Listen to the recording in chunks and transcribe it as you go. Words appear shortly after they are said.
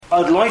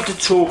I'd like to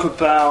talk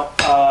about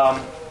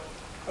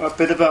a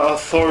bit about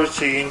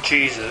authority in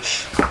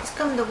Jesus.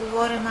 Искам да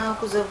говоря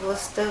малко за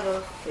властта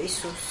в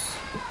Исус.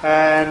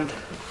 And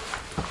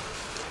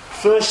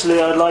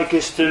firstly, I'd like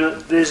us to.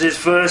 There's this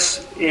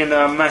verse in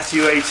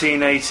Matthew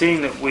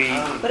 18:18 that we.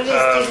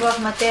 Първият стих в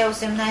Матея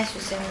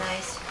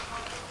 18:18.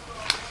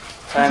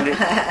 And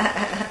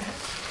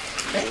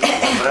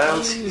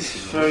it's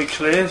very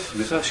clear.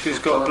 Sashka's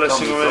got a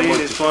blessing already in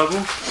his Bible.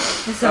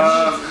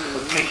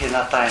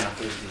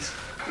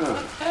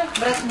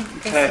 Брат ми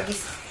така си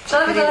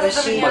ги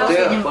превърши.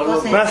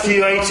 Matthew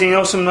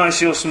 18:18.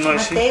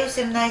 Матея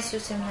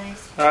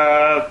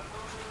 18:18.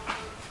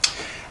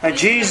 And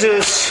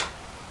Jesus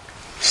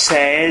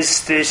says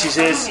this. He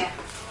says,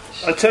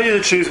 "I tell you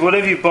the truth.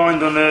 Whatever you bind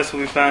on earth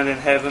will be bound in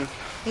heaven.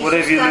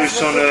 Whatever you loose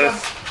on earth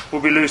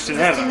will be loosed in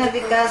heaven." Истина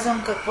ви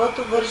казвам,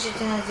 каквото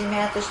вържите на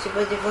земята ще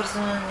бъде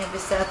вързано на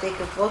небесата и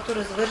каквото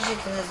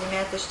развържите на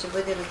земята ще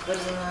бъде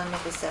развързано на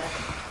небесата.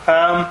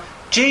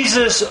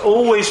 Jesus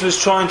always was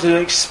trying to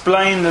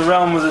explain the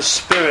realm of the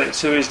Spirit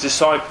to his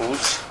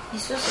disciples.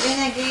 Исус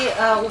винаги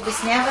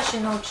обясняваше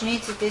на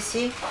учениците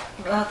си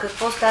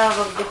какво става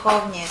в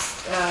духовния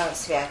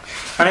свят.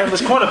 And it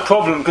was quite a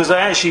problem because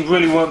they actually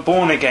really weren't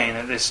born again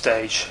at this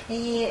stage.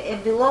 И е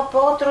било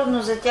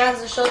по-трудно за тях,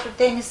 защото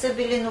те не са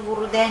били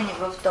новородени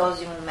в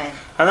този момент.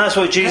 And that's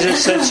why Jesus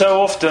said so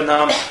often,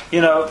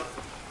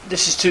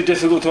 this is too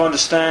difficult to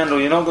understand, or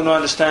you're not going to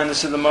understand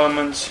this at the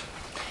moment.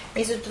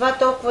 И затова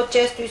толкова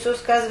често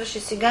Исус казваше,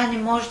 сега не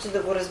можете да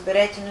го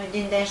разберете, но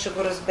един ден ще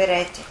го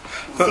разберете.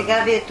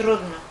 Сега ви е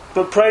трудно.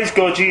 But praise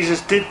God,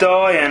 Jesus did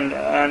die and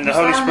the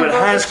Holy Spirit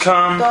has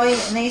come. Той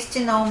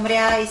наистина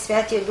умря и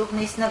Святия Дух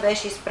наистина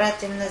беше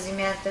изпратен на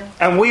земята.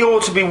 And we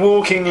ought to be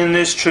walking in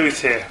this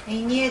truth here. И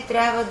ние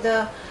трябва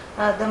да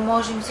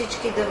можем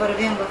всички да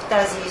вървим в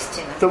тази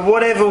истина. That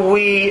whatever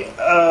we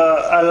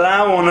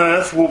allow on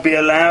earth will be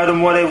allowed,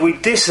 and whatever we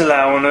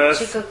disallow on earth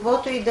че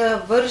каквото и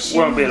да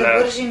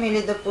вържим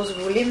или да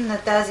позволим на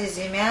тази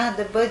земя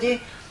да бъде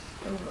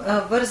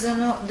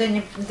вързано,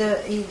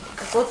 и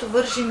каквото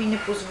вържим и не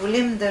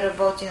позволим да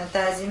работи на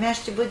тази земя,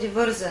 ще бъде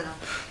вързано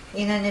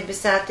и на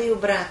небесата и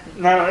обратно.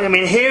 Now,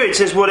 here it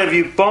says, whatever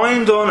you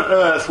bind on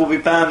earth will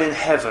be bound in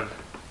heaven.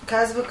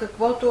 Казва,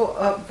 каквото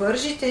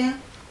вържите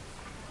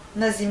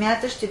на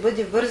земята ще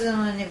бъде вързано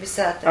на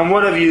небесата. And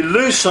whatever you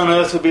loose on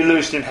earth will be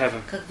loosed in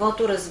heaven.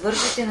 Каквото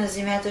развържите на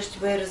земята ще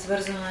бъде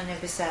развързано на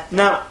небесата.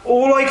 Now,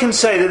 all I can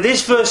say that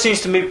this verse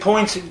seems to be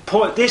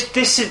this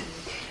is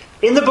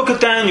in the book of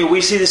Daniel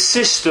we see the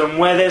system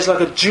where there's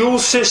like a dual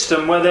system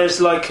where there's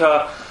like a.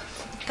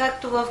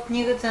 Както в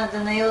книгата на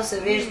Данаил се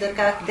вижда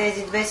как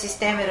тези две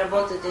системи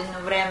работят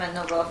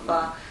едновременно в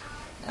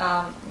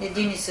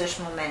един и същ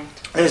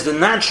момент. There's the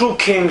natural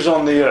kings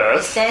on the earth.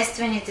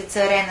 Естествените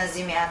царе на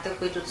земята,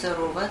 които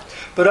царуват.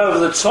 But over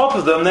the top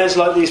of them there's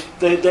like these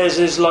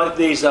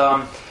principalities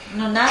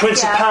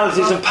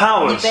and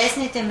powers.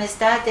 Небесните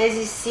места,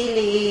 тези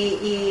сили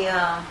и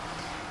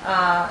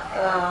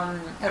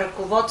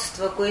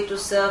ръководства, които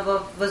са в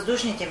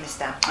въздушните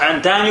места.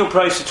 And Daniel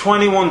prays for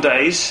 21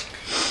 days.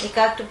 И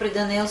както при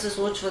Даниил се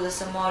случва да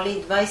се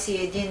моли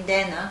 21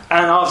 дена.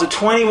 And after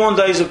 21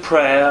 days of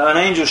prayer, an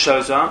angel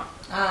shows up.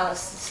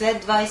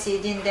 След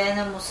 21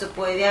 дена му се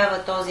появява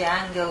този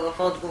ангел в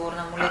отговор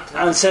на молитва.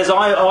 And says,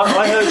 I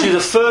heard you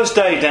the first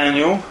day,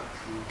 Daniel.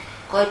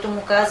 Който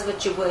му казва,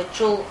 че го е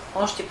чул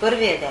още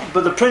първия ден.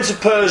 But the Prince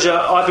of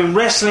Persia, I've been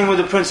wrestling with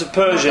the Prince of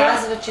Persia,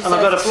 and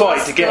I've got to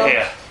fight to get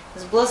here.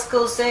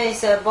 Сблъскал се и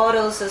се е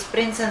борил с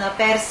принца на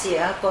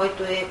Персия,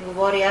 който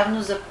говори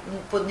явно за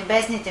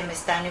поднебесните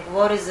места, не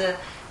говори за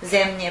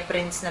земния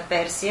принц на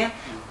Персия,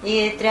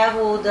 и е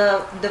трябвало да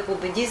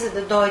победи, за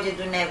да дойде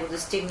до него, да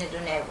стигне до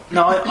него.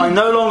 Now, I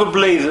no longer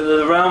believe that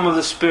the realm of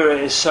the Spirit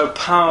is so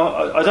powerful.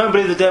 I don't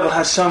believe the devil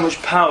has so much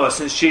power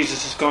since Jesus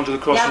has gone to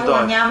the cross and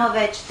died. Няма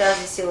вече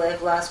тази сила и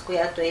власт,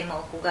 която е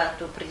имал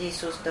когато преди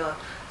Исус да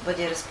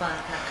бъде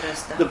разпънат на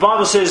кръста. The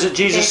Bible says that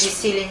Тези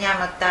сили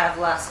нямат тая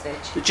власт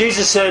вече.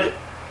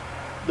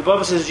 The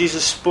Bible says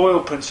Jesus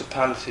spoiled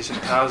principalities and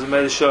powers and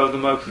made a show of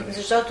them openly.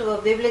 Защото в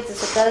Библията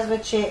се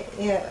казва, че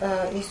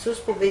Исус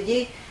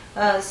победи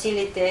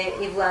силите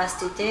и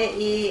властите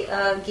и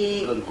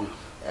ги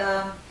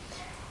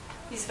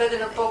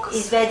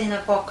изведе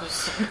на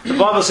показ. The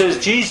Bible says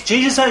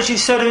Jesus actually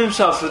said of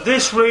himself, for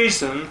this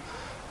reason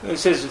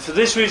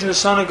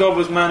the Son of God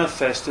was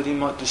manifest that he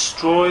might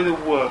destroy the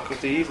work of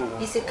the evil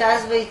one. И се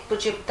казва, и по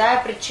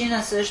тая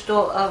причина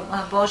също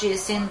Божия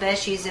син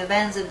беше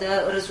изявен, за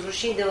да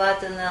разруши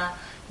делата на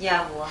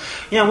дявола.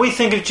 Yeah, we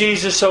think of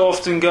Jesus so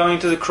often going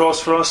to the cross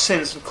for our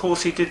sins. Of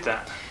course he did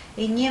that.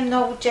 И ние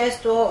много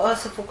често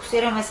се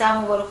фокусираме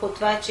само върху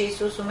това, че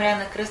Исус умря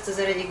на кръста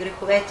заради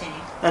греховете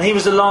ни. And he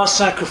was the last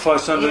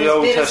sacrifice under И the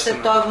Old разбира се,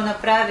 Testament. Той го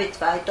направи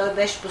това. И Той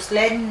беше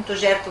последното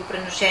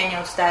жертвоприношение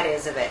от Стария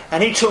Завет. And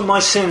he took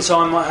my sins so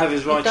I might have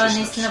his И Той righteousness.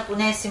 наистина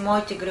понесе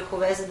моите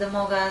грехове, за да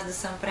мога аз да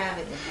съм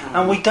праведен.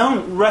 And we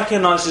don't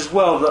recognize as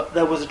well that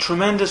there was a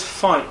tremendous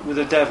fight with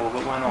the devil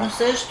that went Но on.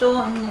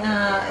 също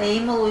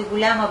имало и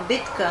голяма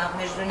битка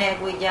между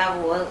него и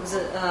дявола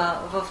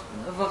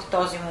в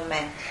този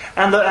момент.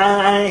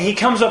 And he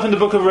comes up in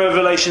the book of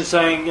Revelation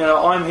saying, you know,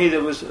 I'm he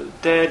that was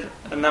dead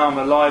and now I'm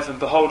alive, and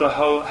behold, I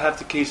have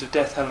the keys of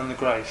death, hell and the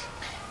grave.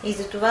 И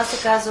за това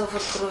се казва в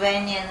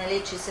Откровение,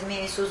 нали, че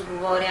самия Исус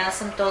говори: аз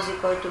съм този,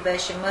 който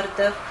беше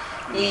мъртъв,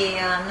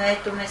 но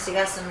ето ме,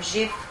 сега съм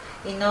жив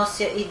и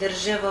нося и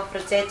държа в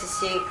ръцете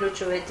си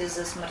ключовете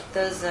за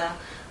смъртта,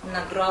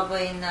 на гроба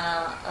и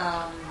на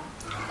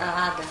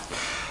ада.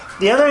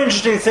 The other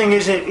interesting thing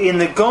is in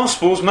the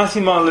Gospels,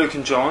 Matthew, Mark, Luke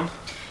and John,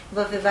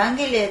 В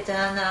Евангелията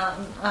на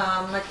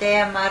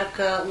Матея,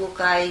 Марка,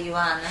 Лука и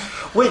Йоанна,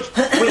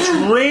 which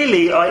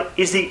really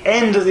is the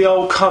end of the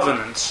Old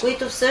Covenant.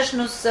 които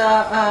всъщност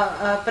са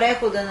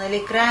прехода,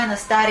 нали, края на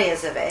Стария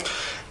Завет.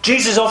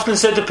 Jesus often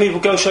said to people,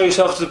 go show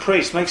yourself to the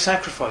priest, make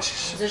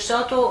sacrifices.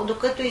 Защото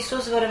докато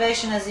Исус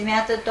вървеше на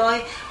земята,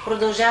 Той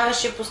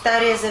продължаваше по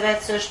Стария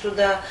Завет също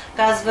да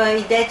казва: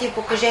 идете и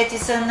покажете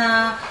се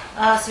на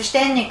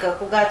свещеника,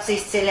 когато са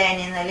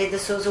изцелени, нали, да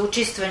са за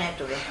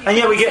очистването ви.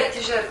 And yet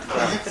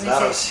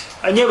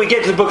we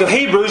get to the book of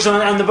Hebrews,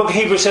 and the book of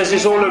Hebrews says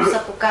it's all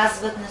се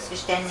показват на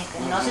свещеника.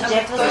 Не носят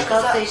жертва,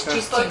 защото са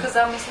изчистени.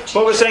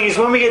 What we're saying is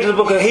when we get to the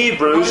book of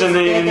Hebrews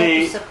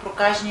and са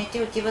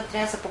прокажените, отиват,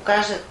 трябва да се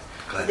покажат,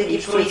 да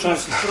ги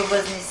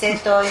провъзнесе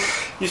Той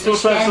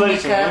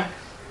свещеника.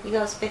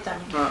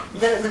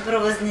 Да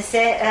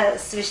провъзнесе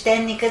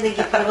свещеника, да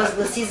ги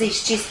провъзгласи за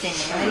изчистени.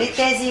 Нали?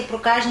 Тези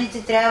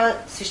прокажните трябва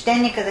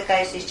свещеника да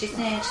каже са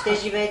изчистени, че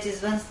те живеят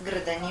извън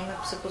града, не им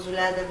се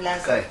позволява да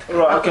влязат.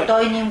 Ако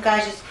той не им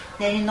каже,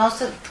 не ни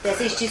носят, те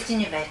са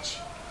изчистени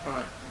вече.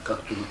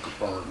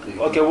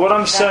 Okay, what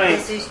I'm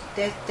saying,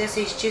 те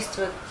се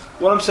изчистват.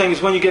 What I'm saying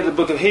is when you get the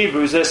book of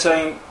Hebrews, they're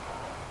saying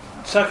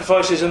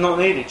sacrifices are not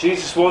needed.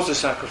 Jesus was the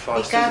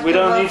sacrifice. We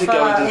don't need to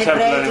go into the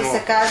temple anymore. Се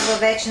казва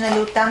вече, нали,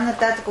 оттам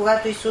нататък,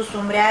 когато Исус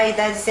умря и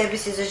даде себе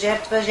си за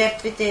жертва,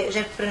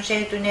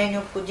 жертвоприношението не е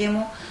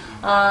необходимо,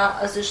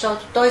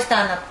 защото Той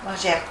стана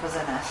жертва за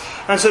нас.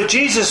 And so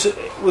Jesus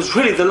was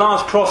really the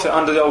last prophet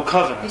under the Old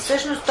Covenant. И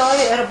всъщност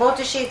Той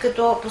работеше и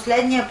като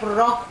последния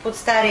пророк под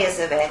Стария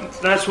Завет,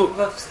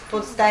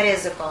 под Стария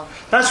закон.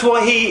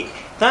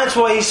 That's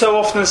why he so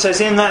often says,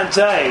 in that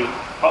day,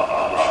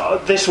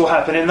 this will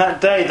happen, in that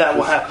day, that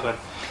will happen.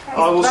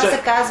 Това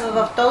се казва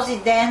в този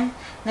ден,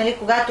 нали,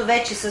 когато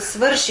вече се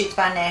свърши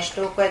това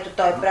нещо, което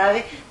Той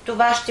прави,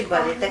 това ще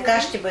бъде,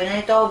 така ще бъде.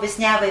 Нали, той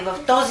обяснява и в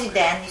този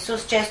ден,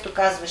 Исус често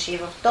казваше и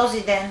в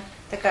този ден,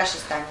 така ще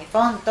стане. И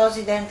в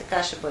този ден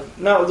така ще бъде.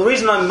 Now, the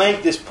reason I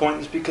make this point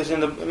is because in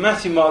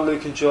Matthew, Mark,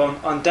 Luke and John,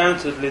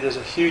 undoubtedly there's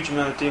a huge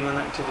amount of demon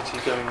activity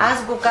going on.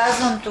 Аз го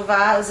казвам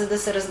това, за да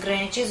се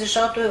разграничи,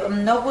 защото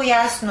много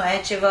ясно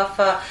е, че в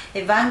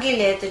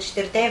Евангелията,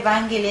 4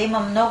 Евангелия, има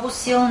много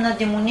силна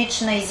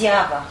демонична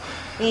изява.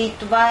 И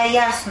това е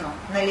ясно,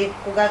 нали,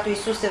 когато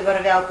Исус е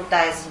вървял по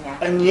тая земя.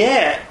 And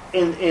yet,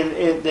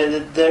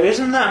 there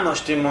isn't that much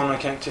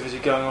demonic activity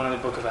going on in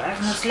the book of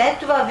Acts. Но след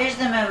това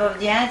виждаме в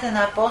Деянията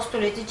на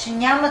апостолите, че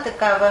няма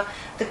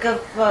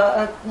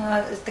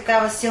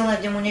такава силна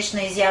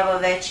демонична изява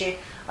вече,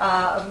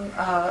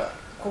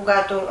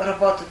 когато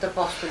работят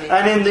апостолите.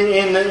 And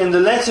in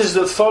the letters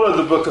that follow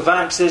the book of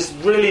Acts, there's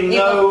really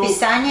no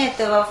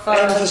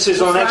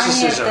emphasis on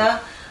exorcism.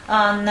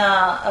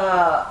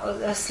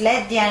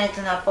 След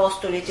Деянията на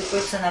апостолите,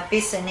 които са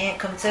написани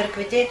към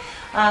църквите,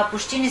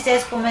 почти не се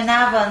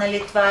споменава,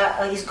 нали, това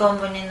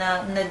изгонване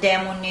на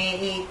демони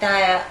и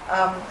тая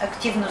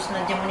активност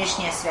на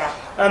демоничния свят.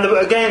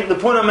 And again, the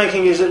point I'm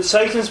making is that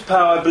Satan's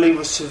power, I believe,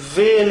 was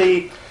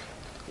severely,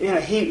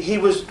 he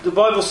was. The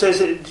Bible says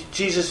that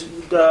Jesus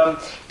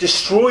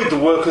destroyed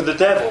the work of the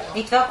devil.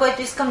 И това,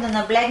 което искам да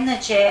наблегна,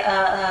 че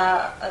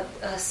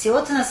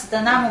силата на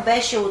Сатана му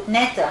беше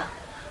отнета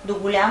до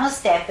голяма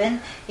степен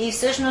и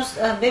всъщност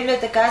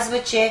Библията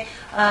казва, че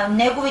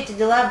неговите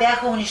дела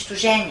бяха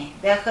унищожени,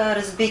 бяха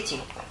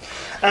разбити.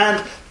 And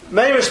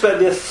many respect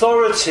the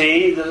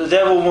authority that the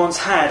devil once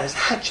had has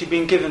actually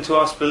been given to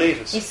us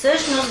believers. И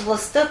всъщност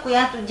властта,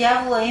 която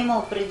дявола е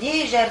имал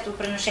преди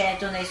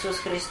жертвоприношението на Исус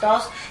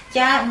Христос,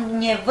 тя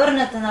ни е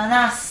върната на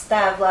нас,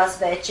 тая власт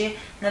вече,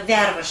 на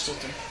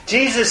вярващите.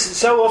 Jesus,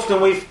 so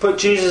often we've put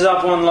Jesus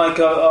up on like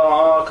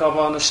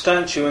on a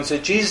statue and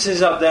said Jesus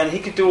is up there and he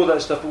could do all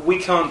that stuff, but we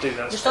can't do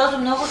that. Защото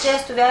много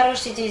често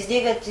вярващите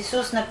издигат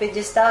Исус на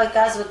педестал и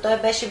казват, той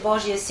беше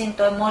Божия син,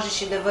 той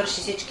можеше да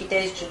върши всички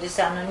тези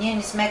чудеса, но ние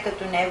не сме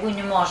като него и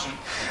не можем.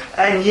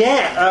 And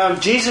yet,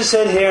 Jesus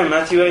said here in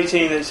Matthew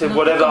 18 that said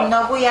whatever.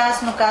 Много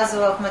ясно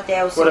казва в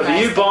Матея 18. Whatever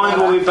you bind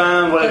will be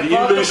bound, whatever you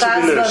loose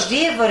will be loosed.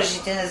 Вие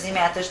вържите на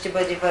земята ще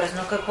бъде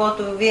вързано,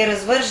 каквото вие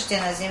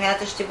развържете на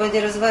земята ще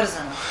бъде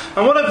развързано.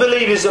 And what I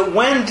believe is that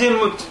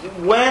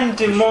when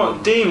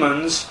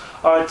demons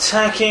are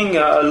attacking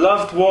a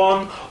loved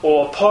one or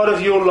a part of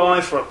your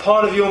life or a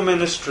part of your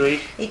ministry,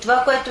 и това,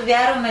 което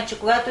вярваме, че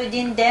когато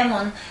един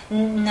демон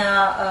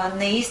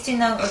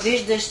наистина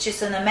виждаш, че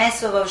се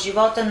намесва в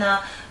живота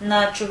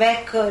на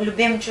човек,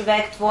 любим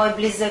човек, твой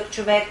близък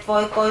човек,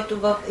 твой,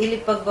 който или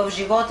пък в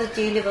живота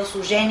ти, или в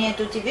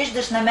служението ти,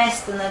 виждаш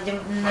намесата на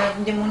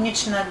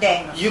демонична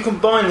дейност. You can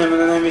bind them in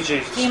the name of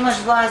Jesus. Ти имаш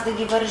власт да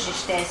ги вържиш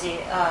тези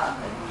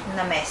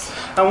намеси.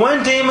 And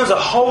when demons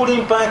are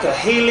holding back a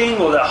healing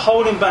or they're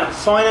holding back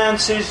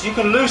finances, you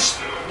can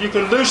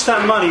lose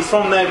that money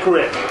from their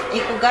grip.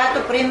 И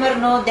когато,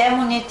 примерно,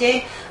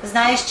 демоните,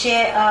 знаеш,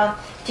 че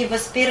ти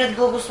възпират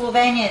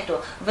благословението,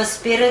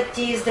 възпират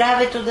ти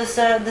здравето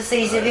да се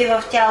изяви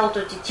в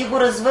тялото ти. Ти го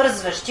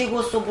развързваш, ти го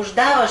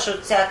освобождаваш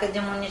от всяка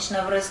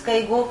демонична връзка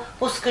и го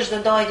пускаш да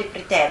дойде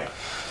при тебе.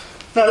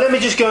 Now let me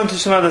just go into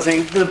some other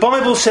things. The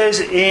Bible says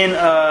in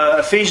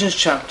Ephesians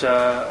chapter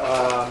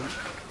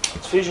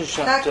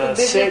 6 както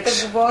Библията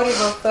говори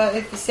в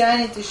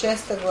Ефесяните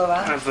 6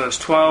 глава, and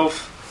verse 12.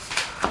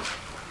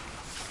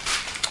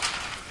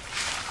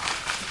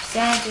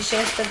 Ефесяните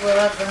 6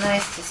 глава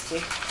 12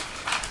 стих.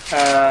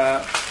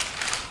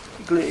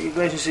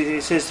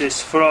 It says this,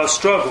 for our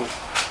struggle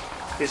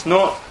is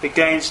not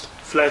against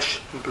flesh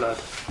and blood.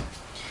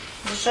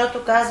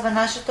 Защото казва,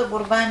 нашата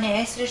борба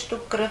не е срещу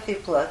кръв и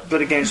плът.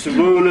 But against the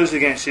rulers,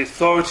 against the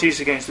authorities,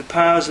 against the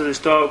powers of this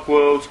dark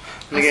world,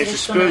 and against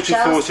the spiritual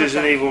forces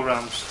in evil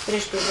realms.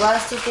 Срещу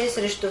властите,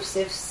 срещу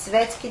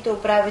светските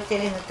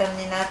управители на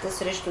тъмнината,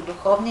 срещу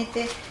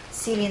духовните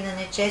сили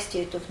на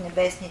нечестието в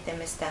небесните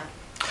места.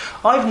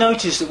 I've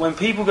noticed that when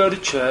people go to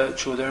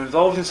church or they're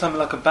involved in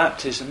something like a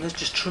baptism, there's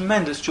just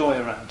tremendous joy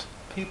around.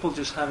 People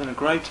just having a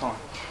great time.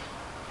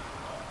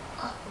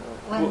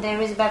 When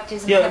there is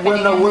baptism happening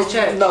in the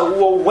church.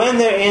 When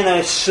they're in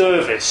a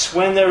service,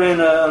 when they're in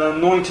an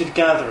anointed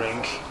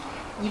gathering.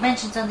 You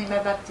mentioned something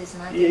about baptism.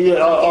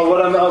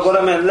 What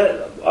I meant,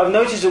 I've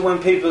noticed that when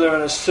people are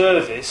in a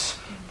service,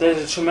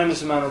 there's a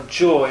tremendous amount of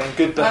joy and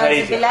good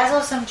behavior.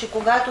 Забелязал съм, че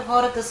когато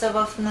хората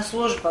са на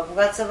служба,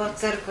 когато са в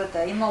църквата,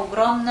 има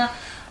огромна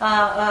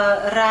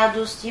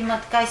радост, има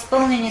така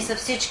изпълнени са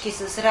всички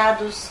с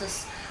радост,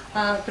 с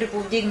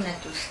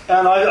приповдигнатост.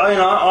 And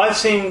I've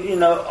seen,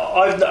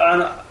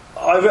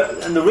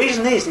 and the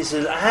reason is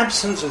the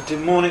absence of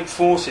demonic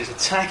forces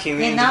attacking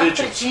the individuals. Една от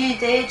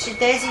причините е, че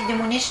тези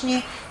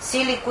демонични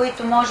сили,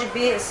 които може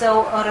би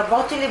са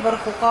работили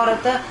върху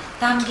хората,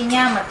 там ги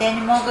няма. Те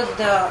не могат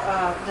да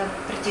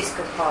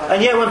притискат хората.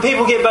 And yet when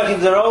people get back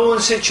into their own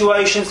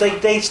situations,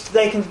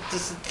 they can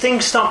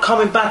things start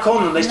coming back on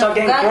them. They start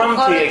getting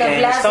grumpy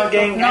again. They start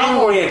getting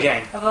angry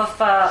again. В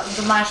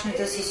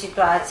домашната си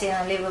ситуация,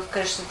 нали, в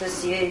къщата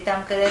си,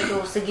 там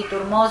където са ги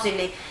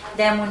тормозили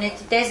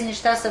демоните, тези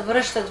неща се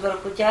връщат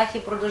върху тях и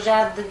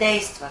продължават да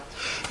действат.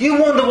 You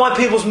wonder why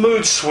people's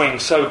moods swing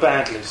so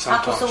badly sometimes.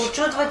 Ако се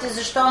очудвате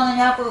защо на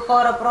някои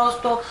хора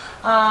просто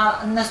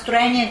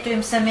настроението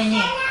им се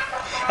мени.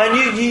 And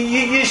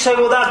you say,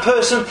 well, that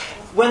person,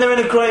 when they're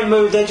in a great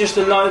mood, they're just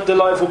a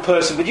delightful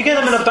person. But you get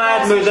them in a bad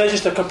mood, they're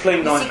just a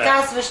complete nightmare. Си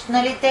казваш,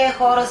 нали, те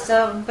хора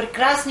са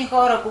прекрасни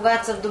хора,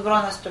 когато са в добро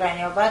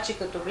настроение, обаче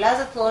като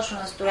влязат в лошо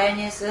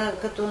настроение, са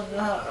като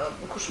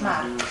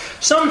кошмар.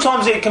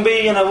 Sometimes it can be,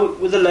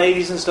 with the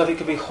ladies and stuff, it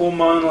can be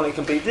hormonal, it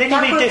can be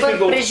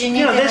difficult.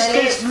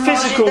 There's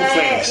physical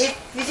things. Може да е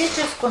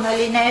физическо,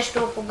 нали,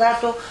 нещо,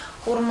 когато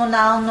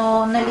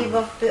хормонално, нали,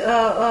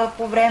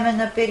 по време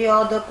на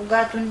периода,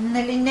 когато,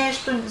 нали,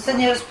 нещо са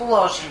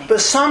неразположени.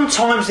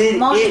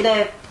 Може да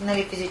е,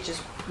 нали,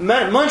 физическо.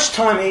 Much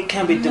time it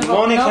can be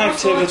demonic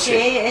activity.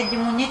 Е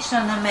демонична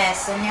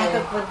намеса,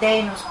 някаква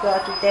дейност,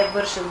 която те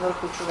вършат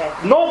върху човека.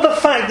 Not the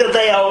fact that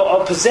they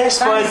are possessed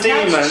by a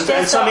demon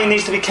and something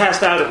needs to be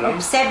cast out of them.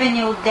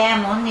 Обсебени от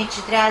демон и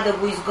че трябва да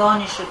го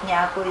изгониш от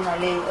някой,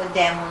 нали,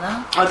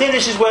 демона. I think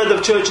this is where the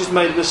church has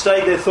made a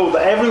mistake. They thought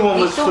that everyone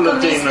was full of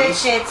demons. И тук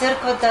мисля, че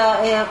църквата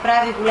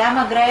прави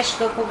голяма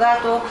грешка,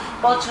 когато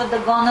почва да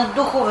гонят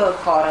духове от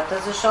хората,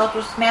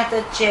 защото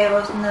смятат, че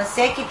на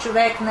всеки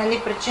човек,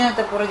 нали,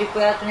 причината, поради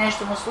която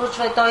нещо му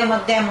случва, и той има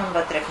демон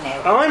вътре в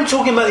него. I'm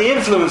talking about the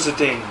influence of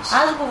demons.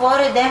 Аз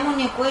говоря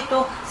демони,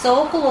 които са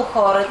около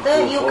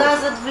хората и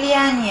оказват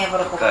влияние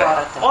върху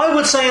хората. I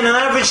would say in an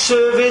average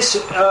service,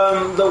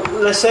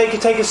 let's say you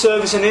could take a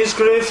service in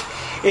Israel,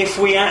 if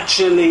we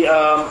actually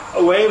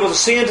were able to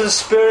see into the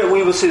spirit, we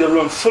would see the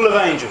room full of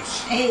angels.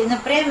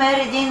 Например,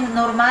 един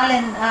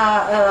нормален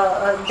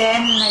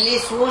ден, нали,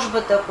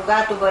 службата,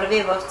 когато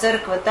върви в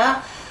църквата,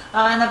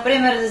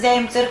 например, да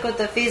вземем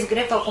църквата в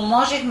Изгрев, ако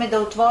можехме да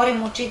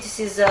отворим очите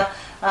си за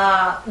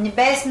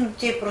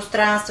небесното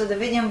пространство, да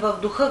видим в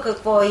духа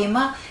какво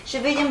има, ще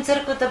видим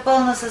църквата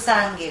пълна с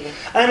ангели.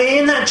 And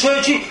in that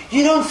church,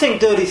 you don't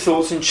think dirty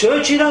thoughts in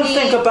church. You don't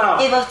think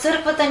about. И в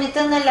църквата не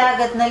те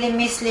налягат, нали,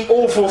 мисли.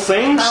 Awful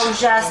things.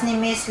 Ужасни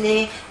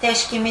мисли,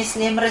 тежки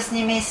мисли,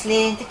 мръсни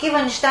мисли. Такива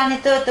неща не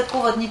те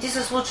атакуват, не ти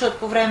се случват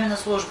по време на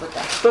службата.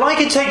 But I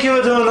could take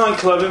you to a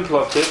nightclub in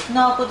Plovdiv.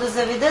 Но ако да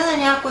заведа на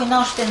някой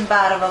нощен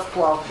бар в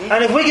Пловдив,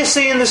 and if we can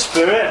see in the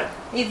spirit,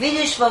 и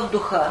видиш в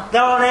духа,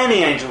 there aren't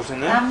any angels in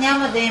there. там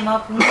няма да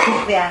има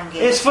никакви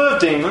ангели. It's full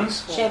of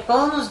demons. Ще е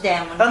пълно с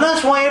демони. And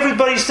that's why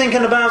everybody's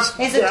thinking about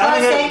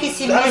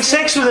having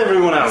sex with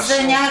everyone else.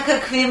 За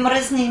някакви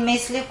мръсни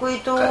мисли,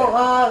 които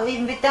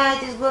им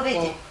витаят из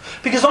главите.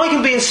 Because I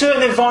can be in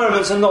certain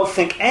environments and not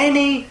think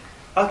any.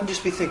 I can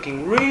just be thinking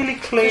really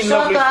clean,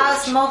 lovely Защото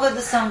аз thoughts. мога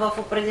да съм в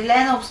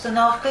определена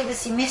обстановка и да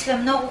си мисля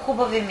много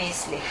хубави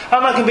мисли.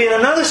 And I can be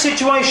in another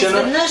situation.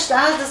 Изведнъж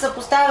аз да се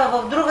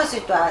поставя в друга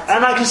ситуация.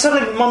 And I can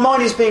suddenly, my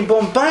mind is being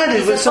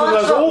bombarded with some of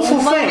those awful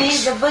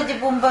things. Да бъде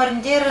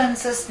бомбардиран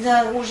с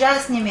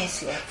ужасни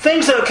мисли.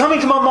 Things that are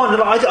coming to my mind,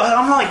 and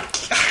I'm like,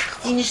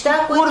 И неща,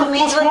 които ми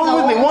идват на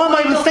ум,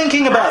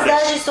 аз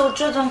даже се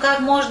очудвам как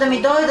може да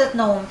ми дойдат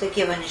на ум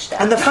такива неща.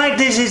 And the fact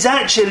is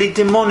actually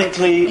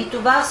demonically. И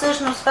това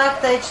всъщност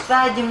факта е, че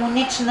това е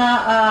демонична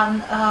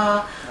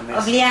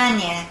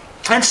влияние.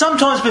 And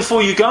sometimes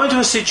before you go into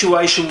a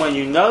situation when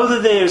you know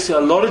that there's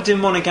a lot of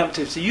demonic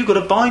activity, you've got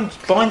to bind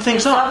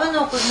things up.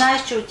 Особено ако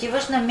знаеш, че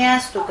отиваш на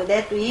място,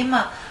 където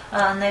има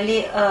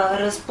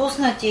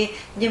разпуснати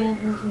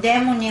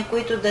демони,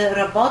 които да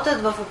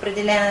работят в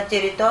определена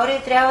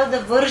територия, трябва да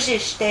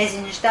вържиш тези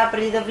неща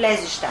преди да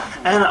влезеш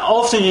там. And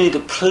often you need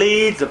to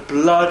plead the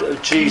blood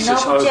of Jesus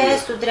over you. Много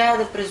често трябва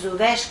да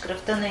призовеш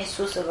кръвта на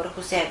Исуса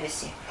върху себе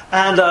си.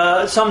 And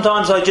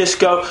sometimes I just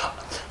go.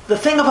 The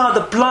thing about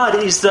the blood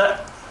is that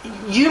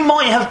you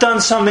might have done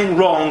something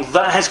wrong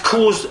that has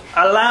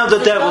allowed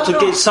the devil to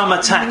get some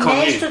attack on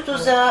you. Нещото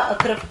за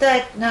кръвта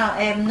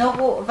е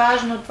много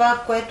важно. Това,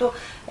 което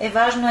е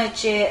важно е,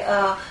 че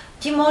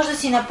ти можеш да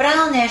си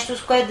направил нещо,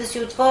 с което да си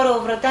отворил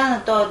врата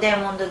на този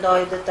демон да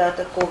дойде да те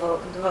атакува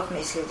в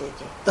мислите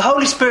ти. The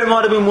Holy Spirit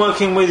might have been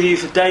working with you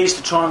for days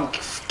to try and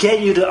get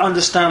you to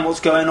understand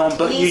what's going on,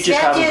 but you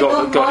just haven't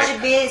got it. Може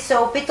би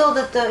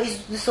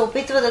се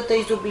опитва да те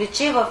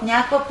изобличи в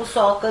някаква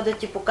посока, да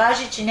ти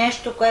покаже, че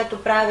нещо,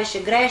 което правиш е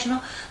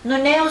грешно, но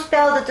не е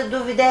успял да те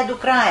доведе до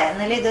края,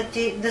 нали,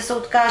 да се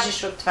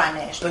откажеш от това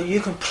нещо. But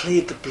you can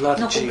plead the blood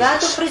of Jesus. Но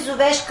когато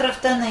призовеш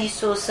кръвта на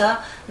Исуса,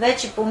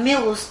 вече по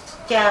милост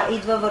тя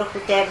идва върху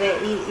тебе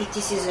и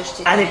ти си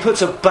защитен. And it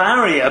puts a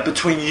barrier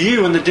between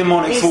you and the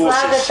demonic forces. И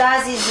слага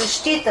тази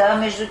защита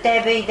между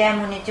тебе и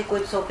демоните,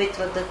 които се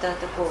опитват да те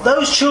атакуват.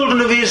 Those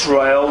children of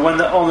Israel,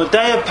 on the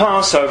day of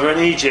Passover in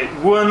Egypt,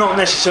 were not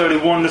necessarily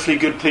wonderfully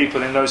good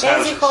people in those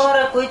houses. Тези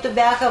хора, които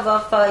бяха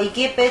в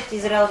Египет,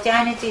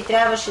 израелтяните, и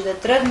трябваше да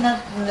тръгнат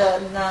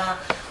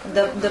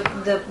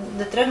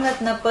да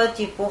тръгнат на път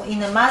и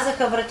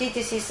намазаха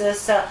вратите си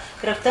с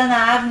кръвта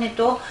на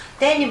агнето,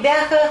 те не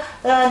бяха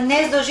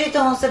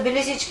нездължително са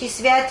били всички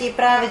святи и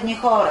праведни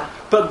хора.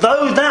 But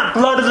though that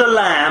blood of the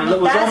lamb that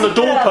was on the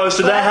doorpost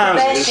of their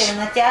houses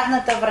на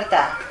тяхната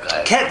врата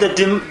kept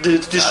the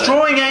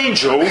destroying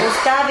angel,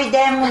 остави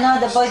демона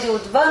да бъде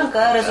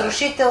отвънка,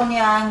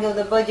 разрушителният ангел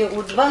да бъде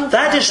отвънка.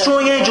 That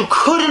destroying angel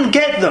couldn't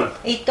get them.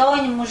 И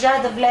той не можа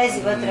да влезе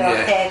вътре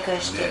в тези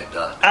къщи.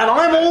 And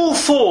I'm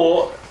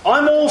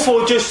all for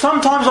just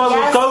sometimes I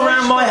will go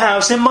around my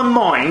house in my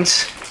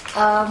mind.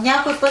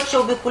 Някой път ще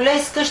обиколя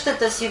из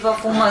къщата си в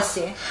ума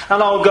си.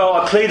 And I'll go,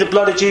 I plead the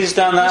blood of Jesus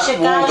down that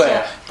wall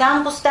there.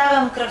 Там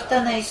поставям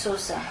кръвта на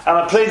Исуса.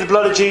 And I plead the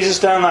blood of Jesus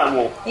down that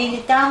wall.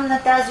 Или там на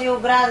тази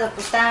ограда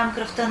поставям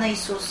кръвта на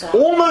Исуса.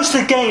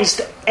 Almost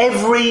against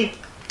every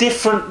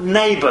different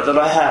neighbor that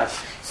I have.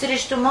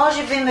 Срещу,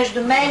 може би,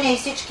 между мене и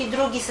всички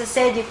други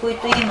съседи,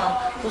 които имам,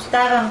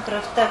 поставям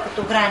кръвта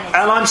като граница.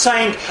 And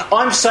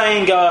I'm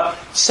saying,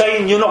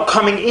 Satan, you're not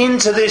coming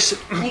into this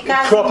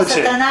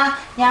property. Сатана,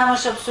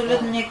 нямаш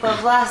абсолютно никаква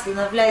власт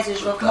да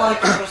навлезеш в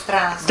моето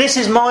пространство.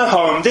 This is my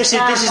home. This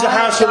is the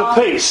house of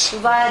peace.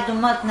 Това е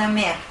домът на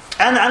мир.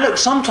 And look,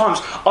 sometimes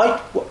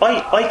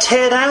I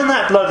tear down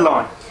that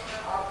bloodline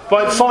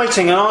by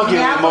fighting and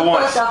arguing with my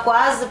wife. Ако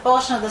аз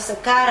започна да се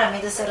карам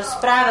и да се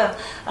разправям,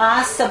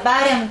 аз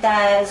събарям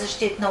тая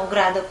защитна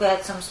ограда,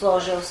 която съм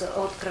сложил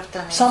от кръвта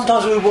на Исус.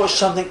 Sometimes we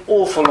watch something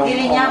awful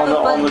Или някой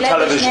път on the гледаш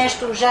television.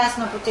 нещо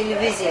ужасно по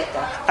телевизията.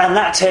 And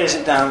that tears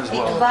it down as И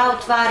well. това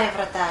отваря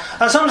вратата.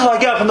 And sometimes I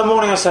get up in the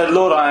morning and say,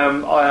 Lord,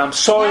 I am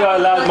sorry I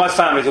allowed my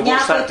family to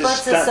watch Някой път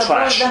се that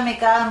trash. събуждам и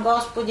казвам,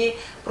 Господи,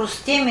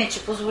 прости ми,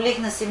 че позволих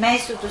на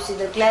семейството си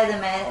да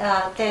гледаме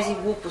тези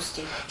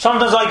глупости.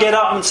 Sometimes I get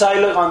up and say,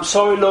 look, I'm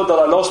sorry, Lord, that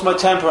I lost my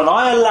temper and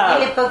I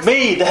allowed me,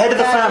 the head of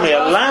the family,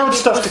 allowed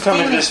stuff to come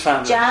into this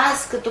family. Че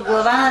аз като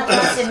глава на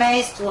това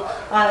семейство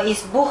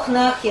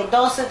избухнах,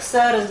 ядосах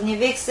се,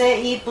 разгневих се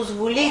и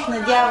позволих на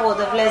дявола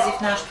да влезе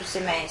в нашето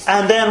семейство.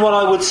 And then what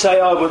I would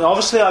say,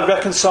 obviously I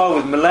reconcile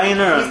with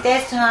Milena.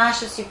 Естествено, аз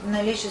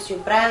ще си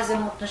оправя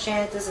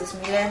взаимоотношенията с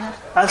Милена.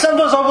 And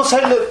sometimes I will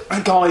say,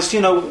 look, guys,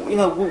 you know,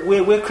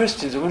 we're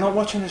Christians and we're not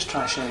watching this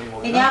trash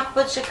anymore. И някой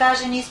път ще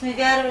каже, ние сме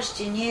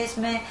вярващи, ние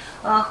сме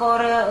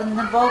хора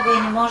на Бога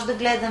и не може да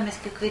гледаме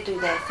с каквито и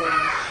да е филми.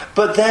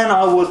 But then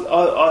I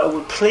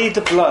would plead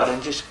the blood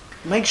and just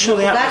make sure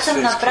the atmosphere is clear. Когато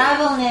съм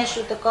направил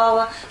нещо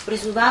такова,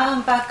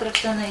 призовавам пак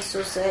кръвта на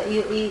Исуса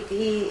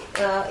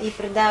и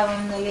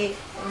предавам, нали,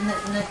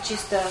 на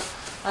чиста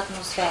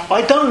атмосфера.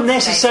 I don't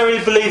necessarily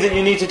believe that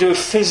you need to do a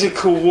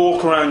physical walk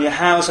around your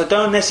house. I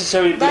don't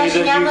necessarily believe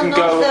that you can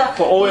go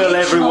for oil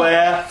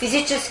everywhere.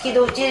 Физически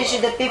да отидеш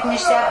и да пипнеш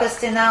всяка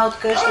стена от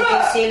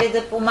къщата си или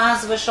да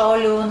помазваш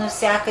олио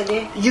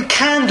навсякъде. You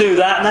can do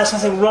that, and there's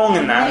nothing wrong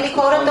in that. Нали,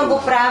 хората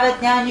го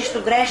правят, няма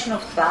нищо грешно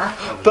в това.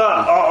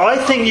 But I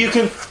think you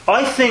can.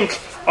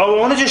 I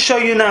want to just show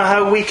you now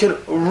how we can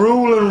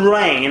rule and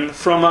reign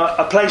from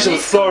a place of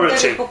authority.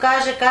 Искам да ви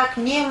покажа как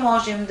ние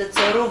можем да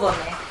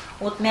царуваме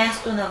от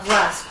място на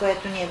власт,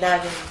 което ни е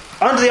дадено.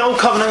 Under the old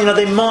covenant,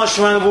 they marched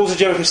around the walls of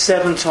Jericho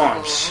 7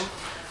 times.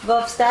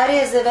 В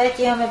Стария завет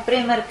имаме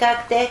пример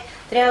как те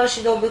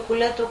трябваше да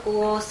обиколят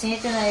около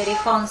стените на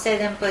Ерихон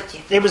 7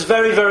 пъти. It was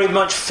very, very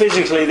much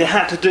physically. They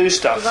had to do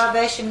stuff. Това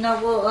беше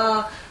много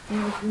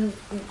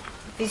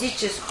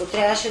физическо,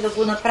 трябваше да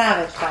го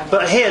направят това.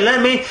 But here,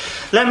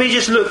 let me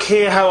just look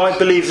here how I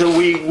believe that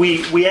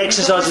we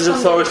exercise His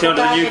authority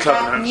under the new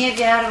covenant. Ние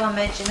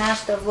вярваме, че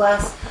нашата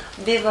власт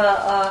бива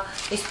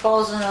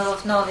използвана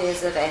в Новия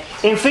завет.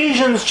 In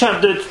Ephesians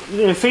chapter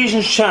 2,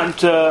 Ефесяните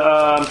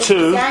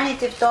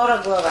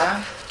 2 глава,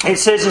 it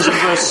says in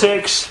verse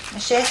 6.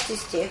 6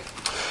 стих.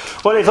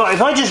 Well,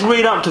 if I just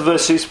read up to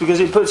verse 6, because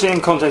it puts it in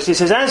context, it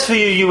says, "As for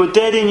you, you were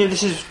dead in your..."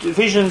 This is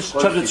Ephesians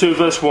chapter 2,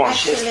 verse 1.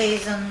 Actually,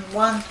 it's on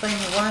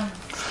 121.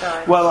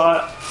 Well,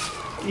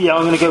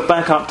 I'm going to go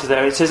back up to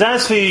there. It says,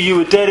 "As for you, you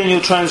were dead in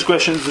your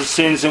transgressions and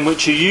sins in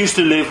which you used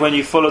to live when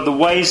you followed the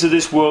ways of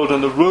this world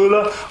and the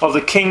ruler of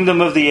the kingdom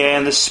of the air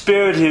and the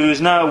spirit who is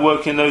now at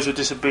work in those who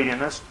are disobedient."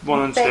 That's 1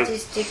 and 2.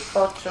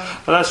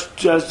 Well, that's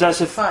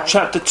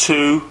chapter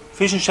 2,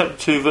 Ephesians chapter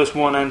 2, verse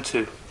 1 and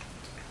 2.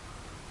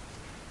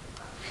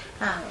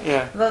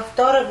 Във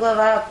 2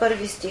 глава,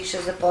 1 стих ще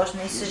започна.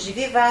 И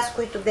съживи вас,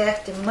 които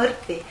бяхте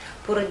мъртви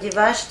поради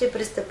вашите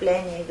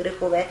престъпления и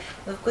грехове,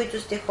 в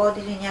които сте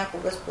ходили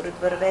някога според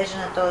вървежа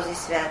на този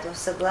свят, в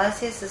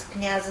съгласие с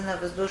княза на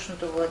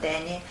въздушното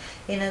владение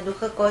и на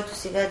духа, който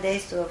сега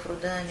действа в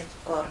рода на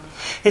непокорни.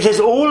 It says,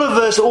 "All of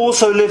us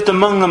also lived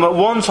among them at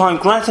one time,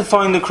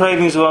 gratifying the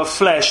cravings of our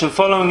flesh and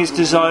following its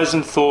desires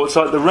and thoughts.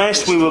 Like the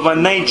rest, we were by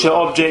nature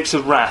objects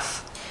of wrath."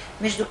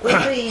 Между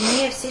които и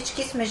ние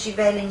всички сме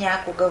живели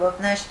някога в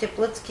нашите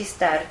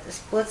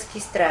плътски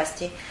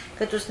страсти,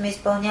 като сме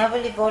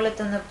изпълнявали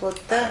волята на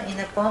плътта и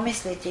на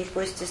помислите и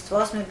по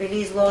естество сме били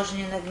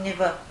изложени на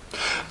гнева.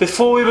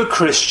 Before we were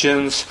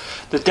Christians,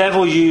 the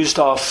devil used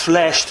our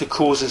flesh to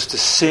cause us to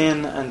sin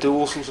and do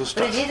all sorts of stuff.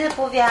 Преди да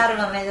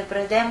повярваме, да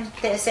предем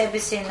себе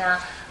си на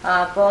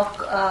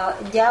Бог,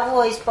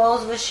 дявола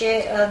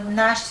използваше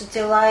нашите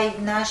тела и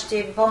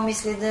нашите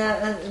помисли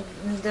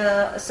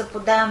да се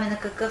подаваме на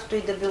какъвто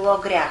и да било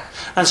грях.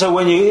 And so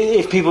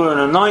if people are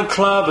in a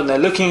nightclub and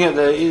they're looking at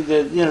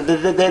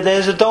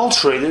there's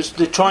adultery,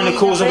 they're trying to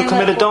cause them to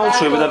commit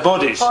adultery with their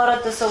bodies.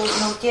 Хората са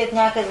отидат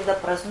някъде да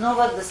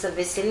празнуват, да се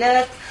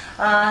веселят,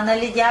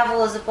 нали,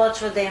 дявола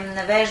започва да им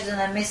навежда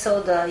на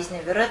мисъл да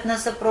изневерят на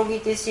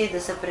съпругите си,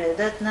 да се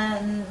предадат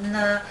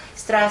на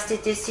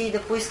страстите си и да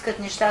поискат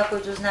неща,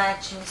 които знаят,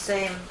 че не са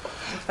им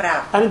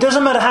право. And it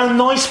doesn't matter how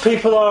nice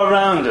people are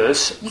around us,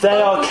 they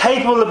are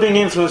capable of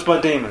being influenced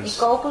by demons. И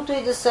колкото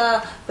и да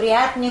са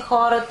приятни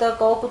хората,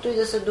 колкото и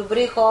да са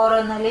добри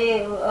хора,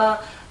 нали,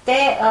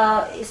 те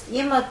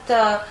имат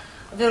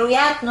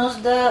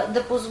вероятност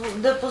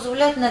да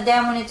позволят на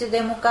демоните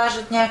да му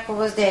кажат някакво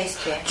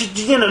въздействие.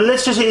 You know,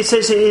 let's just it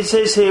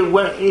says here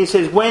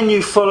when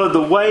you follow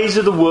the ways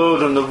of the world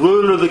and the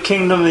ruler of the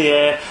kingdom of the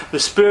air,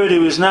 the spirit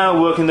who is now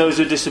working those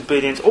who are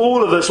disobedient. All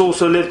of us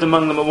also lived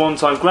among them at one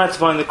time,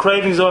 gratifying the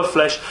cravings of our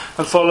flesh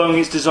and following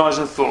its desires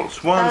and thoughts.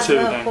 1 and 2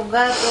 again.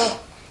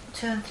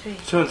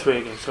 2 and 3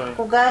 again, sorry.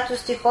 Когато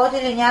сте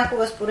ходили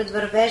някога според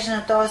вървежа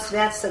на този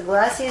свят в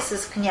съгласие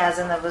с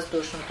княза на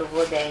въздушното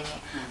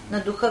владение, на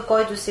духа,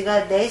 който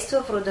сега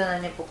действа в рода на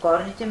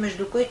непокорните,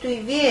 между които и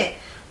вие,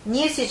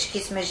 ние всички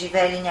сме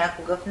живели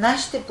някога в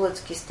нашите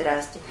плътски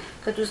страсти,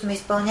 като сме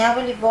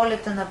изпълнявали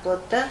волята на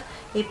плътта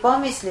и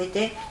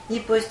помислите,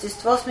 и по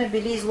естество сме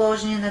били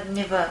изложени на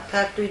гнева,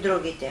 както и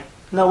другите.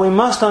 Now we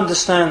must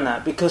understand that,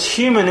 because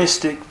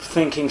humanistic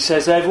thinking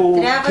says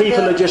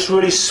people are just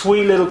really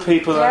sweet little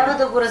people. Трябва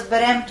да го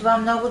разберем това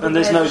много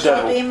добре,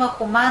 защото има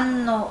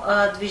хуманно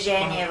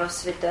движение в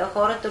света.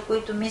 Хората,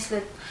 които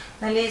мислят,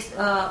 нали,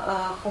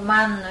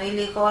 хуманно,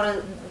 или хора,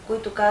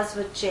 които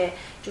казват, че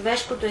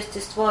човешкото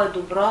естество е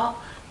добро,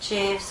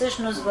 че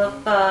всъщност в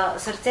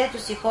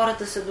сърцето си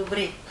хората са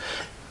добри.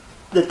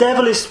 The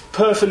devil is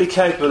perfectly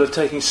capable of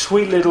taking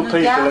sweet little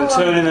people and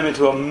turning them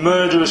into a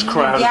murderous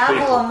crowd of people.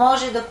 Дявола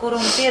може да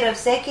корумпира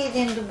всеки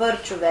един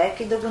добър човек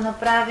и да го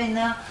направи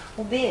на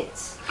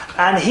убиец.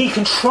 And he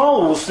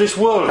controls this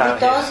world out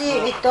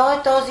here. И той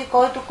е този,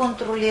 който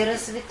контролира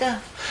света.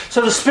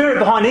 So the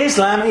spirit behind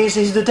Islam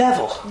is the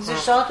devil.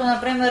 Защото,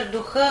 например,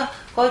 духа,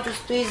 който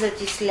стои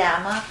зад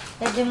исляма,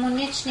 е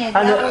демоничният,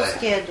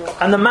 дяволския дух.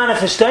 And the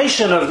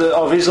manifestation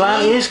of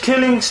Islam is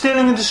killing,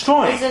 stealing and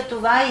destroying. И за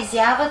това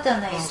изявата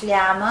на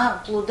исляма,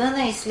 плода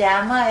на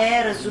исляма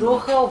е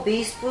разруха,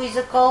 убийство и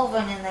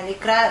заколване, нали,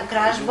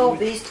 кражба,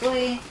 убийство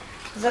и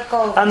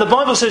заколване. And the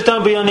Bible says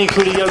don't be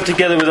unequally yoked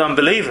together with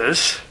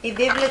unbelievers. И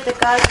Библията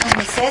казва,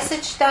 не се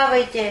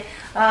съчетавайте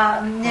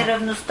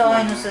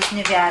неравностойно с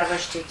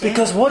невярващите.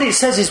 Because what it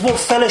says is what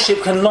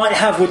fellowship can light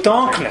have with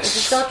darkness.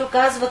 Защото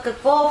казва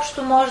какво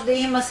общо може да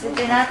има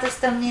светлината с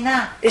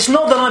тъмнина. It's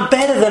not that I'm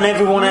better than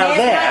everyone out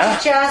Не there.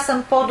 значи, че аз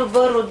съм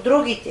по-добър от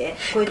другите,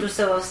 които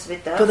са в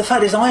света. But the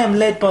fact is I am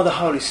led by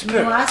the Holy Но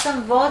Spirit. аз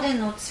съм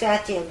воден от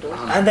Святия Дух.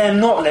 And they're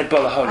not led by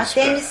the Holy А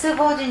те не Spirit. са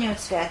водени от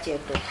Святия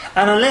Дух.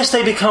 And unless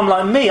they become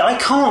like me, I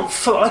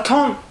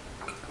can't.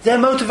 Their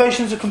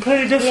motivations are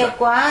completely И different.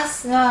 ако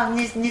аз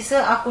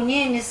ако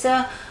ние не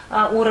са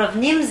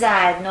уравним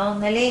заедно,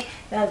 нали,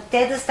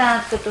 те да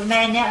станат като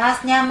мене,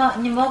 аз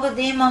не мога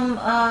да имам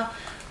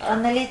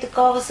нали,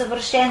 такова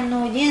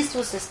съвършено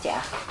единство с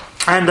тях.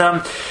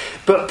 And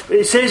but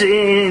it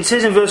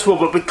says in verse 4,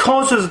 but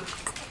because of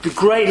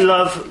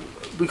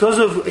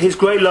His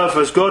great love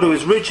for us, God, who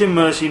is rich in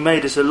mercy,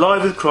 made us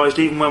alive with Christ,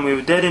 even when we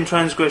were dead in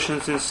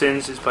transgressions and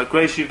sins. It's by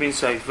grace you've been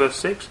saved. Verse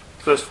 6,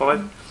 verse 5.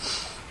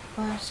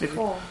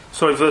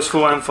 Sorry, verse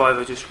 4 and 5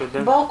 I just read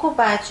them. Бог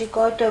обаче,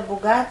 който е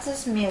богат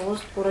с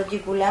милост, поради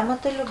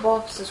голямата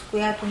любов, с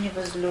която ни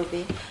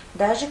възлюби,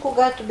 даже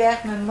когато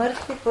бяхме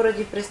мъртви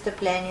поради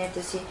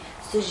престъпленията си,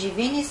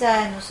 съживи ни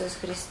заедно с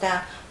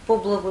Христа, по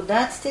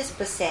благодат сте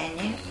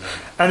спасени.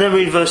 And then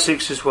read verse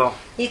 6 as well.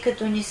 И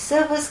като ни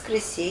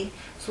съвъзкреси,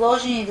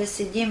 сложени да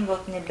седим в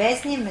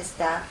небесни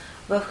места,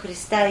 в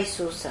Христа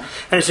Исуса.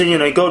 And it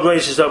said, God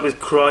raised us up with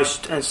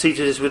Christ and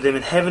seated us with Him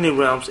in heavenly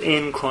realms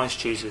in Christ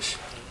Jesus.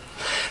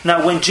 Now,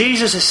 when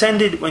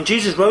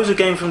Jesus rose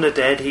again from the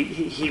dead,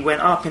 he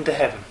went up into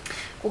heaven.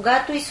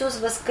 Когато Исус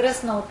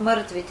възкръсна от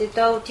мъртвите,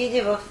 той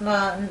отиде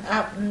на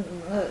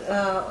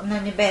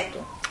небето.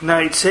 Now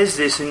it says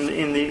this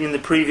in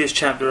the previous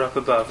chapter up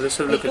above. Let's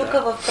have a look at тук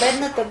that. в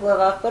предната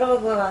глава, първа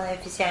глава на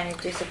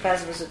Ефесяните се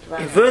казва за това.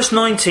 In verse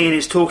 19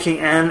 it's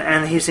talking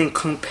and He's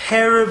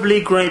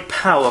incomparably great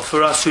power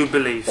for us who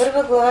believe.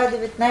 Първа глава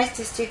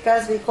 19 стих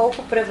казва и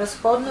колко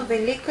превъзходно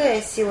велика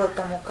е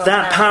силата му към нас.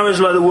 That power is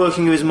like the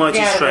working of His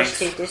mighty strength,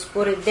 вярващите,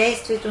 според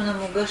действието на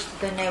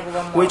могъщата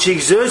негова мощ, which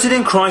exerted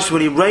in Christ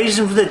when He raised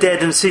Him from the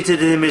dead and seated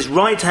Him in His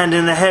right hand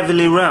in the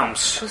heavenly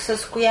realms.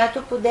 с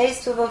която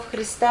подейства в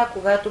Христа,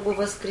 когато го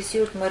възкреси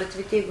от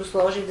мъртвите и го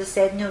сложи да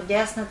седне от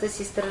дясната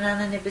си страна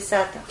на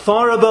небесата.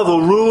 Far above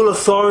all rule,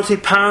 authority,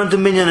 power and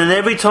dominion and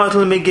every title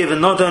to be given,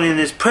 not only in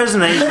this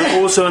present age but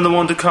also in the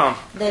one to come.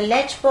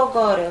 Далеч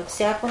по-горе от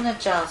всяко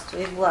началство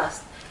и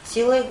власт,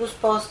 сила и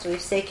господство и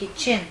всеки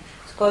чин,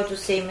 с който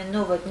се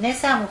именуват не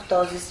само в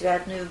този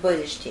свят, но и в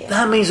бъдещия.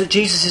 That means that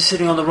Jesus is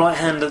sitting on the right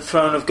hand of the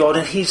throne of God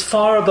and He's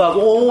far above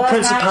all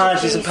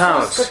principalities and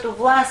powers. Исус като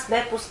власт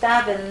бе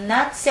поставен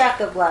над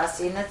всяка власт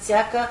и над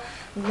всяка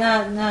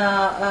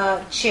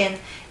чин,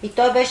 и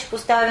той беше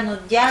поставен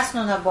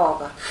отдясно на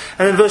Бога.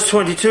 And in verse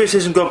 22 it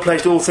says, and God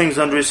placed all things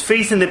under His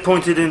feet and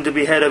appointed Him to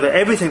be head over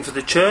everything for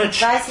the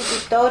church.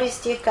 22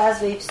 стих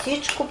казва и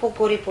всичко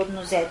покори под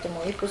нозете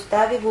му и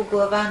постави го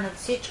глава над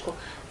всичко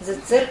за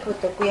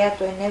църквата,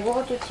 която е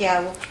неговото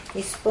тяло,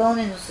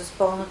 изпълнено с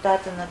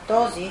пълнотата на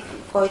този,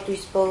 който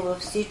изпълва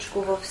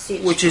всичко във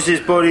всичко. Which is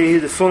His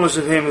body, the fullness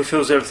of Him who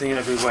fills everything in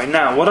every way.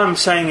 Now, what I'm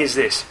saying is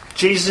this.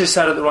 Jesus is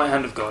sat at the right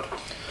hand of God.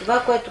 Това,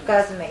 което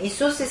казваме,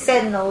 Исус е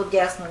седнал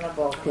отдясно на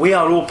Бога. We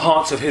are all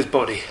parts of His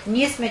body.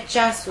 Ние сме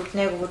част от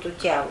неговото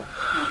тяло.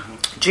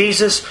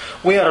 Jesus,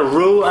 we are to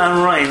rule and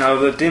reign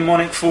over the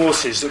demonic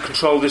forces that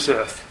control this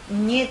earth.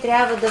 Ние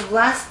трябва да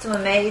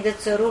властваме и да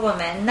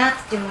царуваме над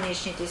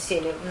демоничните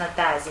сили на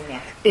тази земя.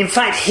 In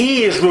fact,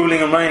 He is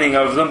ruling and reigning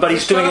over them, but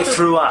He's doing it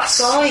through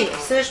us. Той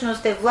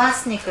всъщност е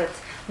властникът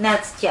над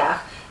тях,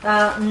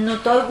 но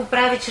той го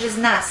прави чрез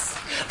нас.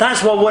 That's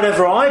why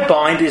whatever I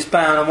bind is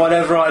bound and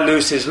whatever I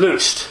loose is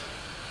loosed.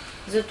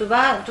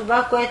 Затова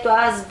това, което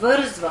аз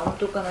вързвам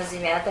тук на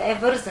земята, е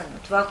вързано.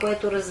 Това,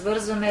 което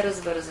развързвам, е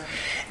развързано.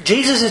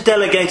 Jesus has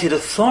delegated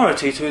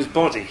authority to His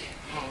body.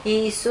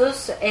 И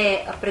Исус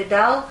е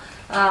предал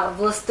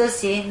властта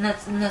си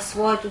на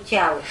своето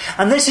тяло.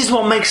 And this is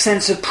what makes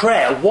sense of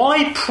prayer.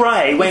 Why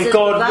pray when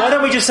God... Why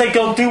don't we just say,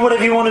 God, do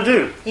whatever you want to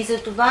do? И за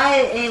това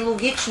е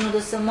логично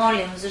да се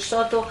молим,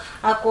 защото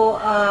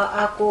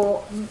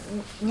ако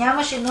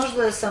нямаше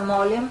нужда да се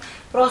молим,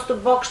 просто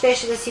Бог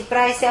щеше да си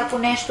прави всяко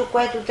нещо,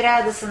 което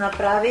трябва да се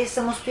направи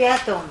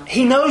самостоятелно.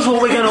 He knows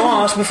what we're going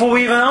to ask before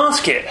we even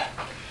ask it.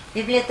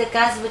 Библията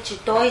казва, че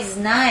Той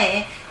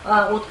знае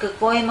от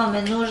какво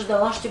имаме нужда,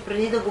 още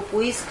преди да го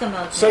поискаме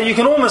от него. So you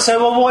can almost say,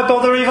 well, why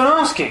bother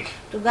even asking?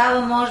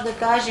 Тогава може да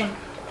кажем,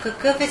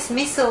 какъв е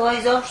смисъл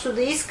изобщо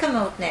да искаме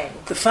от него?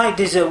 The fact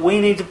is that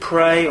we need to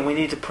pray and we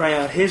need to pray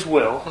out His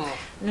will.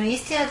 Но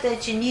истината е,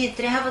 че ние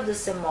трябва да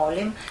се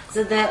молим,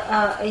 за да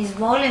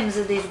измолим,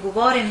 за да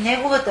изговорим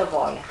Неговата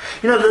воля.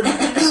 You know,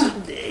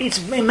 it's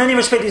in many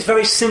respects it's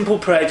very simple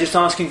prayer, just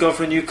asking God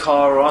for a new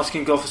car or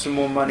asking God for some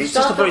more money. It's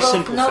just a very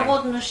simple thing. Много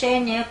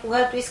отношения,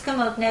 когато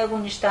искаме от Него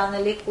неща,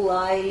 нали,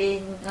 кола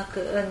или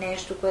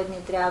нещо, което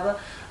ни трябва,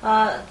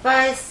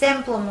 това е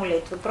семпла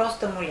молитва,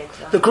 проста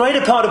молитва. The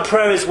greater part of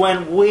prayer is when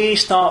we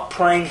start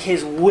praying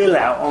His will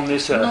out on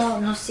this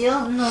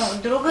earth. Но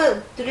друга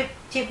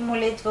тип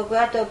молитва,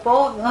 която е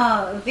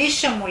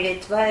по-висша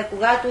молитва, е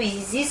когато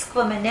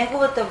изискваме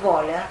Неговата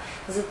воля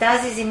за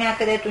тази земя,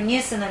 където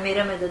ние се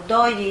намираме, да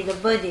дойде и да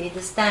бъде и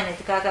да стане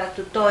така,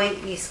 както Той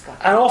иска.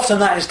 And often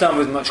that is done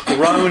with much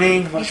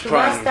groaning, much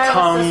praying in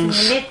tongues.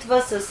 С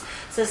молитва,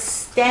 с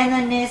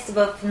стенане,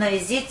 на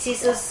езици,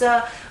 с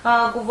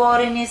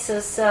говорене,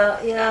 с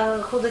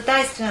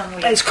ходатайствена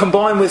молитва. It's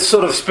combined with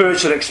sort of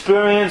spiritual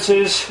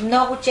experiences.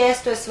 Много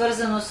често е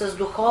свързано с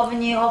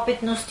духовни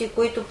опитности,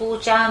 които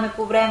получаваме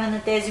по време на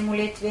тези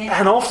молитви.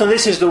 And often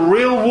this is the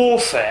real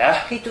warfare.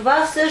 И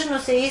това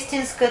всъщност е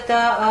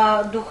истинската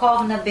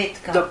духовна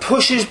битка. That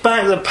pushes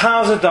back the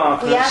powers of darkness.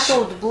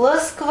 Която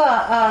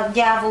отблъсква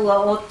дявола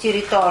от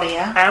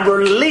територия. And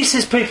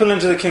releases people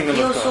into the kingdom of God.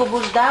 И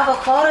освобождава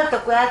хората,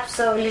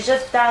 които лежат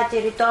в тази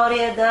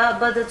територия, да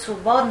бъдат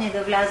свободни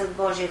да влязат в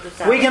Божието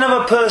царство. We can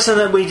have a person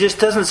that we just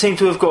doesn't seem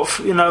to have got,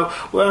 you know,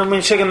 I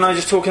mean, Shagan and I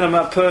just talking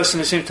about a person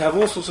who seems to have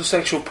all sorts of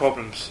sexual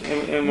problems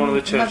in one of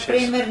the churches.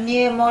 Например,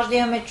 ние може да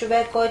имаме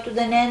човек, който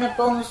да не е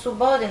напълно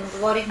свободен.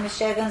 Говорихме с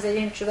Шеган за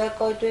един човек,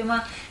 който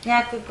има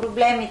някакви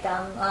проблеми там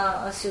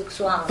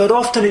сексуално. But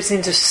often it's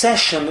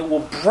intercession that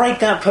will break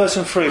that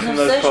person free from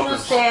those problems. Но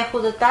всъщност е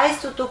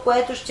ходатайството,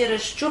 което ще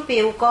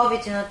разчупи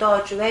оковите на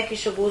този човек и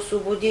ще го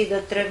освободи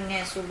да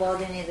тръгне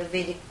свободен и да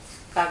види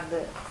как да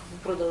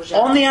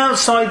продължава. On the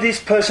outside, this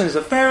person is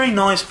a very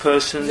nice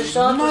person.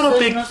 Not a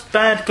big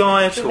bad guy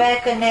at all.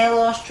 Човека не е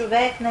лош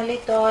човек, нали?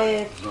 Той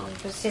е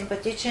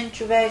симпатичен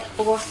човек,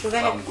 хубав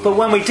човек. But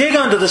when we dig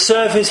under the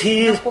surface,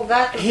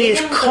 he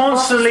is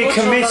constantly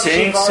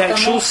committing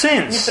sexual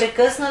sins.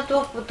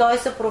 Непрекъснато той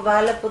се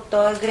проваля под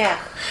този грях.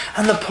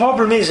 And the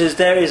problem is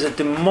there is a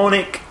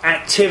demonic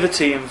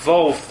activity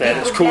involved there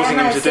that's causing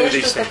him to do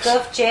these things.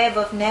 Такъв, че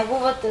в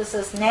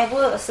с него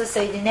са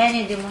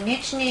съединени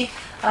демонични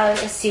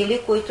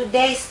сили, които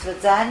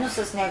действат заедно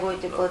с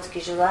неговите плътски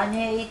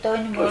желания и той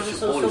не може да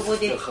се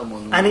освободи.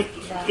 And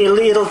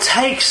it'll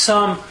take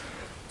some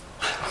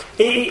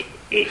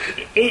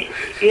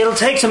it'll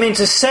take some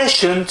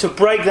intercession to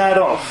break that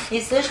off.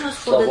 И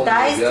всъщност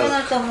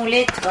ходатайствената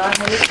молитва,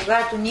 нали,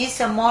 когато ние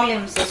се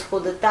молим с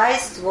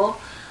ходатайство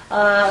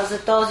за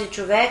този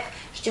човек,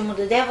 ще му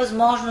даде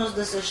възможност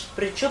да се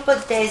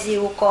пречупат тези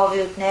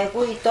окови от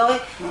него и той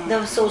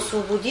да се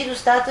освободи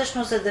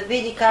достатъчно, за да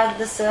види как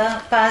да се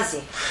пази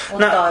от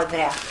този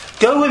грях.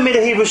 Go with me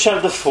to Hebrews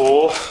chapter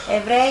 4.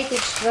 Евреите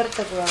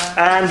 4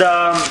 глава. And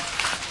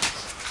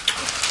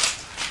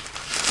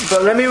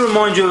but let me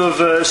remind you of a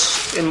verse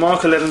in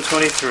Mark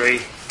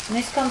 11:23. Но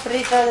искам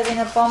преди това да ви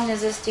напомня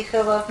за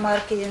стиха в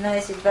Марк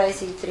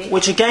 11:23.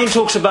 Which again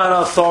talks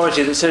about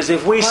authority, that says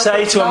if we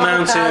say to a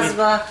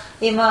mountain,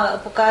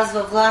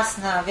 показва власт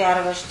на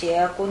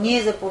вярващия. Ако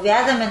ние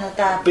заповядаме на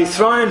тази be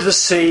thrown into the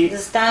sea, да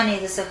стане и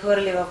да се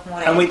хвърли в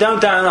море. And we don't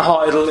doubt in the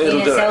heart it'll и do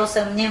не се it.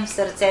 усъмним в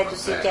сърцето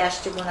си, тя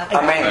ще го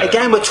направи.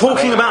 Again, we're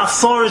talking about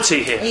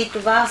authority here. И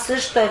това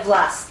също е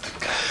власт.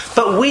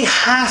 But we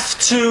have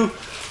to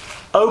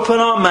open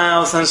our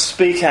mouths and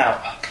speak out.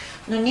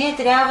 Но ние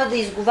трябва да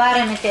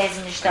изговаряме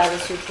тези неща,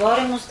 да си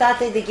отворим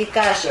устата и да ги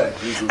кажем.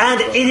 And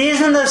it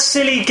isn't a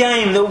silly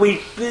game that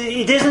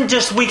it isn't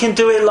just we can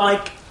do it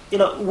like, you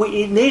know,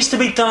 it needs to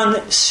be done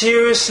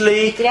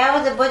seriously. Трябва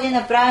да бъде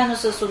направено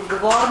с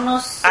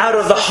отговорност,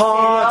 out of the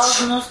heart,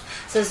 сериозност,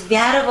 с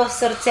вяра в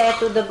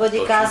сърцето да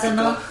бъде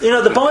казано. You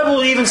know, the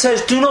Bible even says,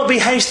 "Do not be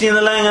hasty in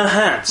the laying on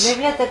hands."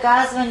 Библията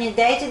казва, не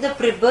дайте да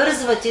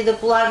прибързвате и да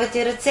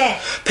полагате ръце.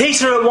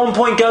 Peter at one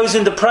point goes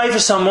in to pray for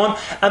someone,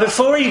 and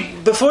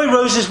before he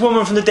rose this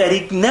woman from the dead,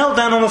 he knelt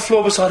down on the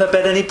floor beside her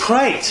bed and he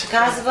prayed.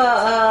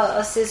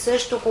 Казва се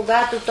също,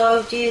 когато той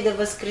отиде да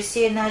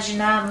възкреси една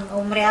жена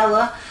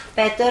умряла,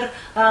 Петър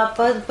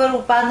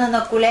първо падна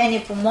на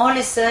колени,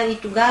 помоли се и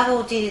тогава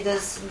отиде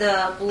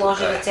да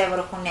положи ръце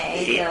върху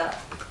нея и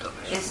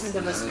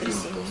да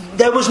възкреси.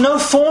 There was no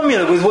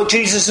formula with what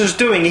Jesus was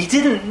doing. He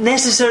didn't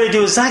necessarily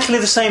do exactly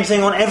the same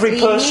thing on every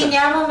person. И ние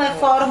нямаме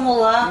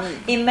формула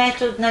и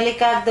метод, нали,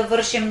 как да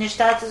вършим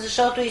нещата,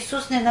 защото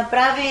Исус не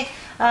направи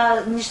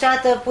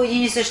нещата по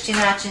един и същи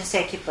начин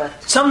всеки път.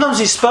 Sometimes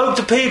he spoke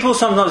to people,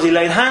 sometimes he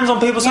laid hands on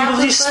people,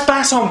 sometimes he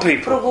spat on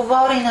people.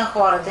 Проговори на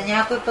хората,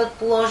 някой път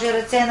положи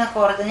ръце на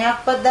хората,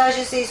 някой път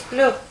даже се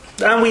изплю.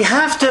 And we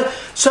have to,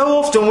 so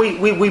often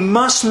we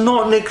must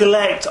not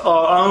neglect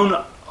our own.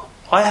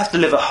 I have to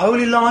live a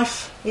holy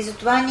life. И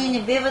затова ние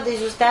не бива да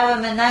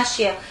изоставяме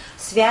нашия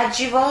свят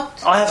живот.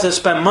 I have to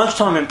spend much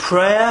time in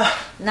prayer.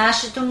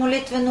 нашето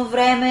молитвено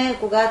време,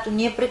 когато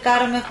ние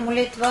прекараме в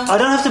молитва. I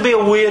don't have to be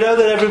a weirdo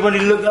that everybody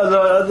look.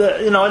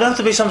 I don't have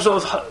to be some sort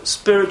of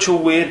spiritual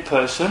weird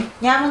person.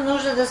 Няма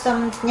нужда да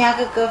съм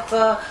някакъв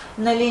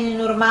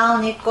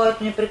ненормалник,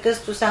 който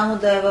непрекъснато само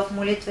да е в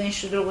молитва и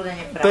нищо друго да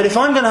не прави. But if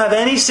I'm going to have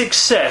any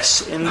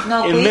success in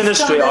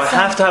ministry, I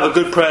have to have a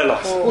good prayer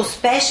life.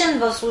 Успешен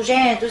в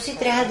служението си,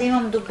 трябва да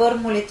имам добър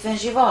молитвен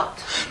живот.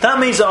 That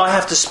means that I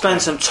have to spend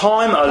some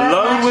time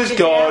alone with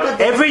God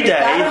every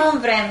day. Прекарвам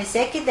време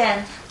всеки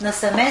ден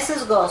насаме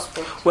с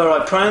Господ. Where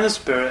I pray in the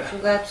Spirit.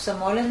 Когато се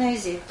моля на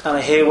език. And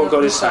I hear what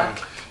God is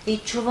saying. И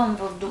чувам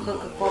в духа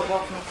какво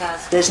Бог ми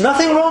казва. There's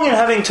nothing wrong in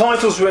having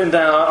titles written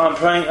down. I'm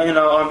praying,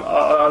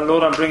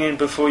 Lord, I'm bringing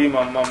before you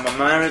my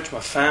marriage,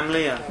 my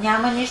family.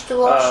 Няма нищо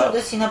лошо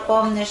да си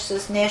напомнеш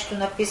с нещо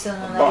написано,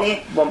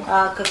 нали,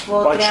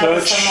 какво трябва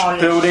да се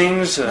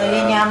молиш.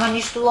 Нали, няма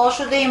нищо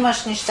лошо да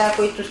имаш неща,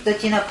 които да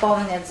ти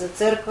напомнят за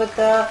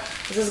църквата,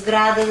 за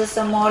сграда да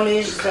се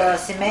молиш, за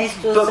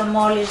семейство да се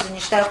молиш, за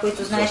неща,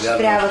 които знаеш, че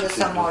трябва да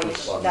се молиш.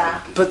 Да.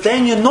 But then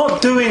you're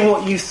not doing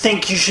what you think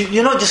you should.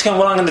 You're not just going,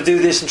 well, I'm going to do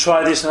this and try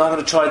this and I'm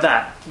going to try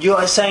that. You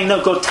are saying, no,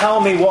 God, tell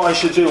me what I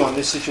should do on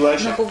this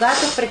situation. Но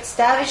когато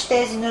представиш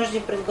тези нужди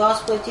пред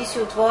Господ, ти си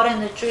отворен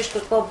да чуеш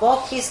какво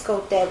Бог иска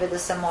от тебе да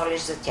се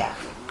молиш за тях.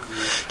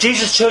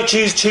 Jesus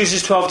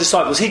chooses 12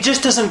 disciples. He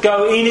just doesn't go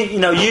in,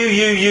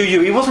 you.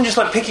 He wasn't just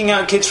like picking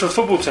out kids for a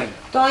football team.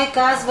 Той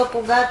казва,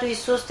 когато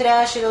Исус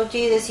трябваше да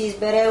отиде да си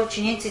избере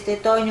учениците,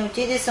 той не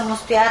отиде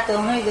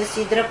самостоятелно и да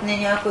си дръпне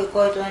някой,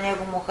 който на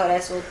него му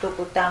харесва от тук,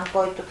 от там,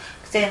 който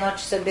все едно,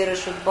 че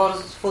събираш отбор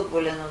за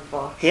футболен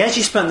отбор. He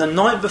actually spent the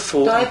night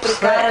before. Той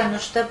прекара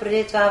нощта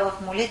преди това в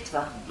молитва.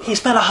 He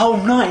spent a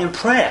whole night in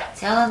prayer.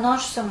 Цяла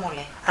нощ се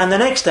моли. And the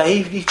next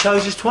day he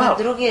chose his 12. На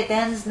другия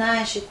ден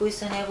знаеше кои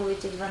са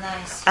неговите 12.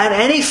 And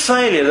any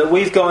failure that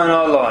we've got in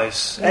our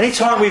lives, any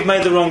time we've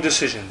made the wrong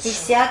decisions. И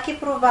всяки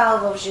провал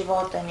в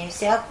живота ни,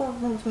 всяко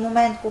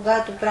момент,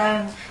 когато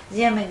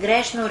взимаме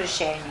грешно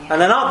решение.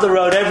 And then up the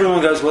road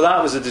everyone goes, well,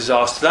 that was a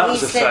disaster, that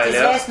was a И след failure.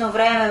 известно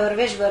време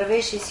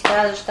вървиш и си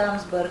казваш, там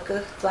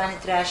сбърках, това не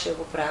трябваше да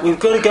го правя. We've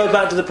got to go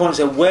back to the point and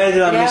say, where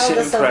did I miss it Трябва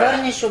да in се prayer?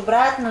 върнеш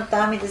обратно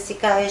там и да си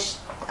кажеш,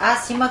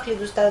 аз имах ли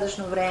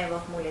достатъчно време в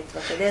молитва?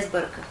 Къде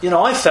сбърках?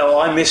 I felt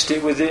I missed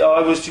it with it.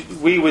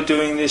 We were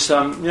doing this,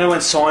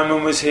 when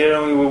Simon was here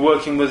and we were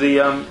working with the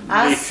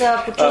аз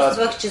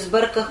почувствах, че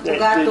сбърках,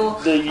 когато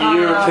the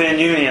European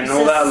Union and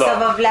all that lot. се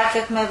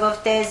въвлякахме в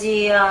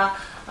тези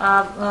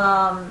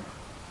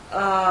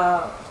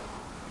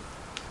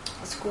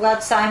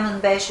когато Саймън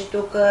беше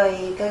тук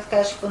и как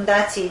кажеш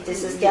фундациите,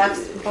 с тях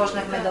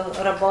почнахме да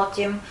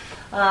работим,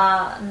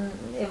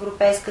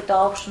 европейската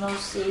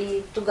общност,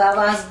 и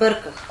тогава аз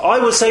бърках.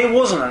 I would say it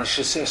wasn't a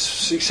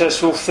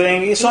successful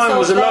thing. Simon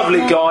was a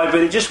lovely guy, but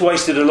it just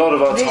wasted a lot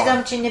of our time.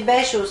 Виждам, че не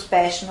беше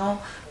успешно.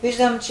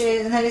 Виждам,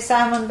 че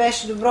Саймън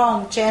беше добро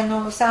момче,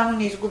 но само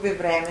не изгуби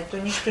времето.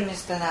 Нищо не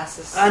стана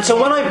с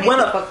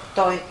нито пък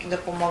той да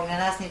помогне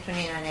нас, нито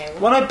ни на него.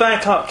 When I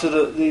back up to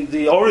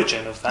the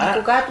origin of that, и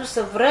когато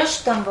се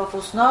връщам в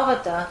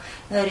основата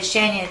на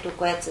решението,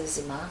 което се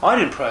взима, I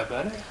didn't pray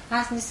about it.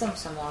 Аз не съм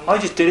се молил. I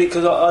just did it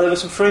because there was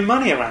some free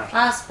money around.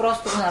 Аз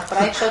просто го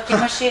направих, защото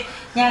имаше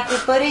някакви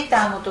пари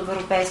там от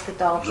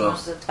европейската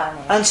общност за това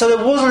нещо. And so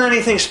there wasn't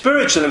anything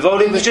spiritual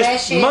involved. It was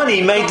just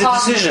money made the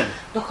decision.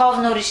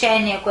 Духовно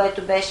решение,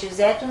 което беше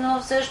взето,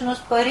 но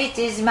всъщност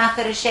парите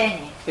взимаха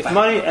решение. If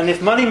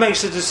money makes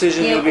the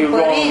decision, you'll be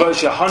wrong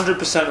virtually 100% of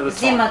the time.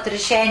 Взимат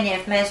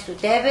решение вместо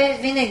тебе,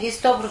 винаги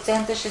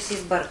 100% ще си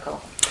сбъркал.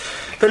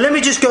 But let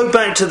me just go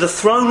back to the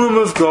throne room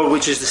of God,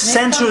 which is the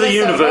center of the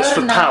universe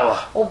for power.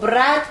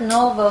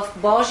 Обратно в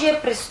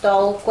Божия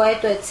престол,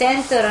 което е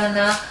центъра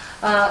на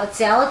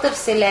цялата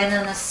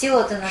вселена, на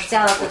силата на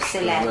цялата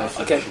вселена.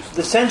 Okay,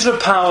 the center of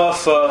power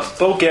for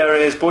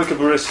Bulgaria is Boyka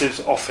Borisov's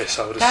office,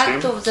 I would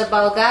assume. Както за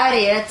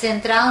България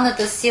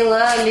централната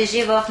сила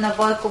лежи на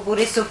Бойко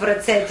Борисов в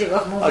ръцете в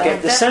момента.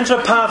 Okay, the center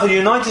of power for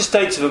the United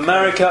States of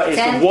America is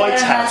the White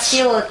Центъра на House.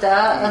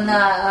 силата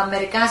на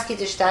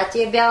американските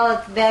щати е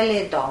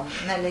Белия дом,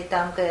 нали,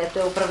 там където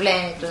е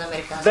управлението на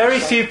американските Very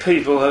щати. few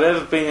people have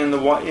ever been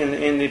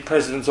in the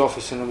president's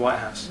office in the White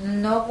House.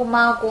 Много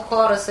малко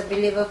хора са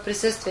били в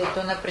присъствието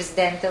на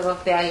президента в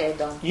Белия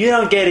дом. You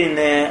don't get in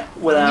there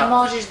Не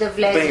можеш да being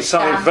влезеш something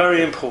там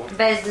very important.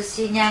 без да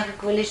си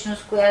някаква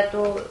личност,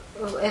 която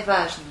е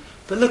важна.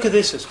 But look at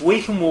this: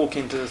 we can walk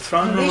into the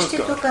throne room of Вижте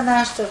God тук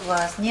нашата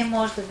власт. Ние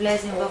можем да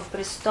влезем в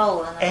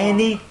престола на Бога.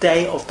 any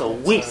day of the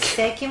week.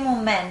 Всеки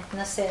момент,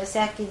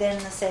 всеки ден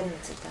на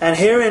седмицата. And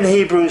here in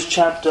Hebrews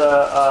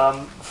chapter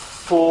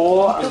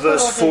 4 and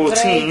verse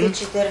 14,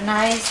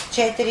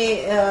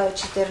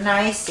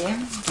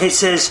 14, it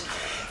says,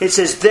 It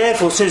says,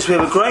 therefore, since we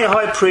have a great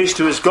high priest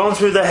who has gone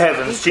through the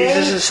heavens,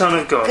 Jesus the Son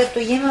of God, като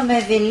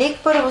имаме велик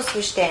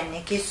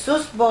първосвещеник,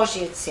 Исус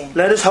Божият Син,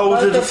 let us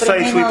hold to the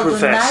faith we който е преминал до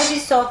profess.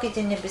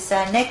 най-високите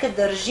небеса, нека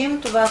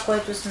държим това,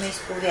 което сме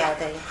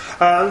изповядали.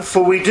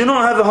 For we do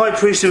not have a high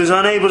priest who is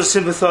unable to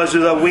sympathize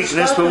with our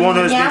weakness, but one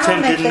who has been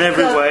tempted in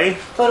every way.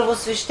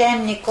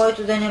 Първосвещеник,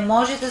 който да не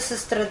може да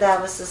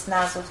състрадава с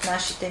нас в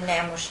нашите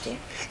немощи.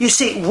 You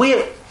see,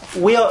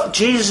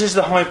 Jesus is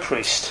the high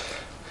priest,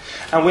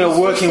 and we are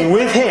working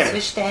with him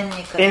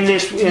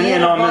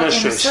in our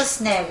ministries.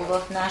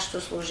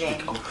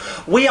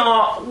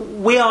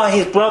 We are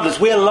his brothers.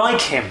 We are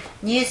like him.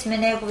 Ние сме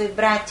негови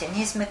братя,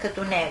 ние сме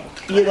като него.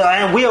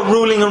 And we are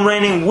ruling and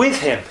reigning with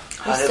him.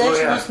 И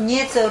всъщност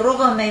ние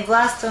царуваме и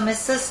властваме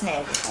с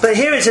него. But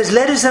here it says,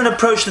 let us then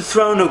approach the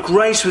throne of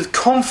grace with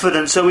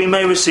confidence so we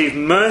may receive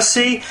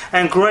mercy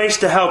and grace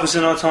to help us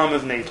in our time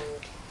of need.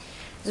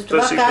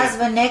 Затова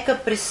казва, нека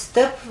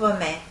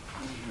пристъпваме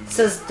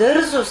с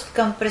дързост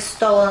към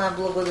престола на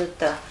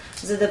благодата,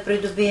 за да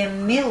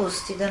придобием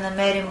милост и да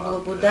намерим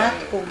благодат,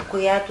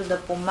 която да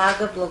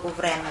помага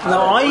благовременно.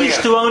 Now, I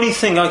used to only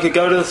think I could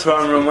go to the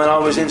throne room when I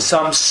was in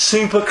some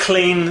super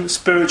clean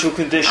spiritual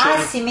condition.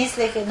 Аз си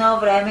мислех едно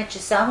време, че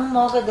само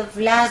мога да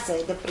вляза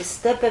и да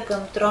пристъпя към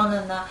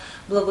трона на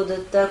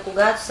благодата,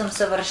 когато съм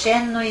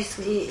съвършено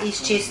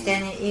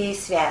изчистен и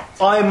свят.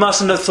 I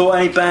mustn't have thought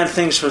any bad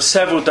things for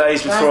several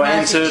days before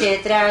I entered.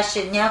 Че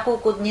трябваше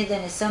няколко дни да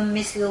не съм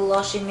мислил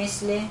лоши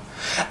мисли.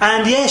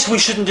 And yes, we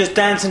shouldn't just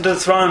dance into the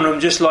throne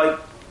room just like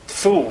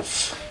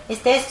fools.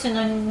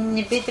 Естествено,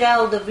 не би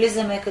трябвало да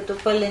влизаме като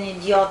пълен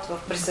идиот в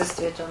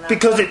присъствието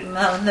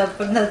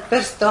на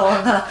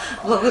престола на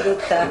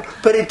благодата.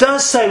 But it does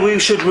say we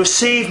should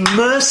receive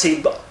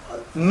mercy.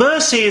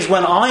 Mercy is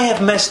when I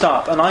have messed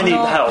up and I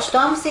need help. Но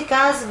щом се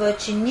казва,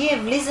 че ние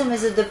влизаме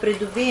за да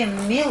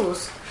придобием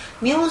милост,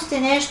 милост е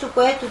нещо,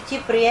 което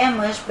ти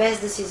приемаш без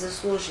да си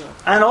заслужил.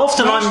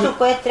 Нещо,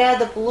 което трябва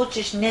да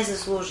получиш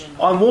незаслужено.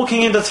 I'm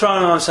walking in the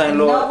throne and I'm saying,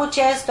 Lord, много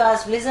често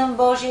аз влизам в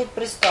Божият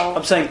престол.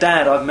 I'm saying,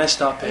 Dad, I've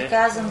messed up here. И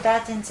казвам,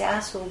 татенце,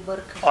 аз се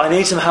обърках. I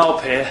need some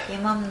help here.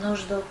 Имам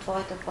нужда от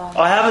твоята помощ.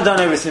 I haven't done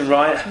everything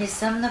right. Не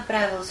съм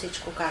направил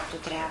всичко както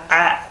трябва.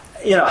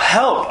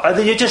 Help.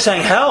 You're just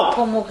saying help.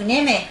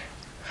 Помогни ми.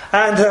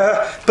 And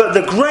but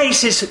the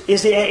grace is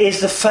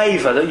the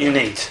favor that you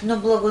need. Но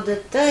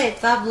благодата е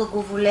това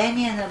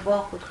благоволение на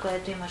Бог, от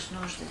което имаш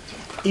нужда ти.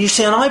 You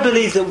see, and I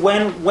believe that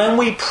when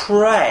we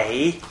pray,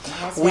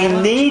 we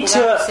need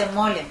to,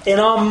 in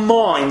our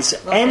minds,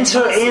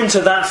 enter into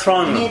that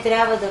throne room. Ние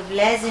трябва да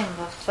влезем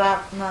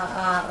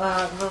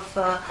в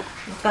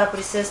това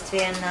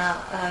присъствие на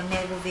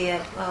неговия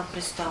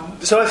престол.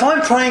 So if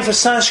I'm praying for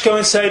Sashko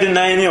and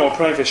Sadanani, or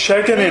praying for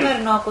Shagan in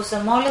примерно, ако се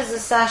моля за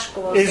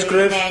Сашко в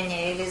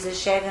Съединение или за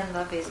Шеган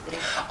в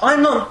Изгрев,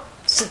 I'm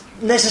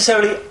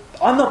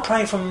not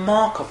praying for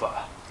Markova.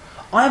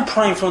 I'm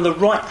praying from the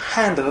right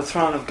hand of the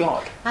throne of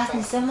God. Аз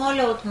не се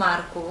моля от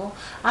Марково,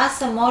 аз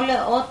се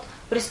моля от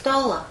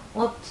престола,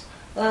 от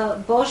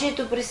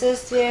Божието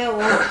присъствие,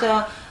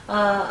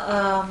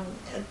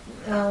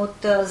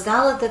 от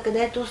залата,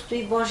 където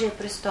стои Божия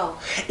престол.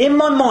 In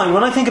my mind,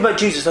 when I think about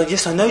Jesus,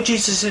 I know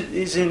Jesus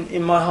is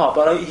in my heart,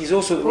 but he's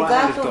also at the right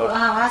hand of God.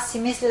 Аз си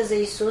мисля за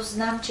Исус,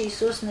 знам, че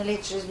Исус,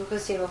 чрез духа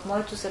си е в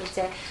моето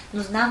сърце,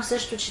 но знам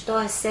също, че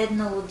Той е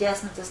седнал от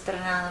дясната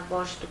страна на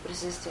Божието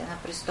присъствие, на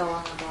престола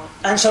на Бога.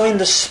 And so in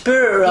the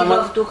spirit, и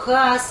в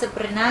духа аз се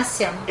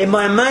пренасям. In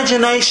my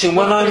imagination,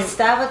 when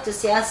представата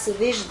си аз се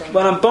виждам.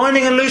 When I'm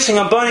binding and loosing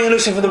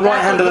from the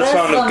right hand of the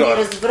throne of God.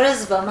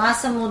 Развръзвам,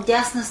 аз съм от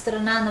дясна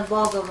страна на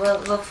Бога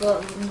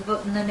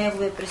на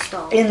неговия престол.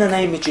 In the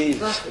name of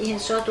Jesus.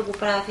 Защото го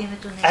правя в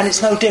името на And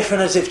it's no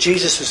different as if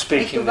Jesus was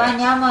speaking. И това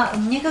няма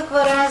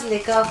никаква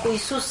разлика, ако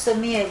Исус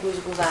самия го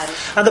изговаря.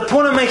 And the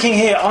point I'm making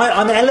here,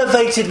 I'm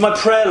elevated my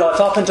prayer life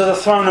up into the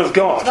throne of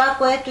God. Това,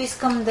 което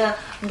искам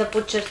да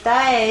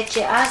подчертая е,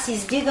 че аз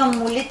издигам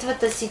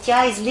молитвата си,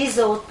 тя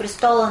излиза от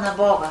престола на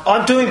Бога.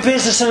 I'm doing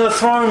business in the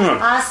throne room.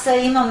 Аз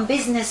имам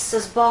бизнес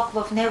с Бог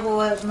в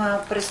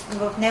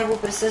негово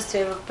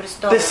присъствие в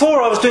престола.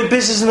 Before I was doing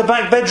business in the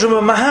back bedroom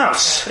of my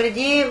house.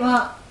 Преди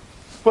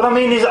What I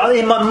mean is,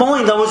 in my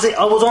mind, I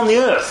was on the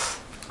earth.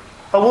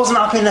 I wasn't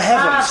up in the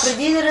heavens.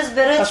 Преди да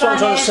разбера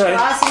това нещо,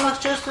 аз имах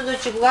чувството,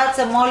 че когато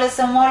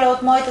се моля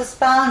от моята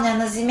спалня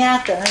на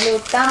земята,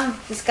 оттам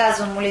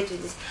изказвам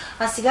молитвите си.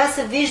 А сега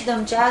се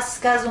виждам, че аз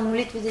изказвам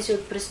молитвите си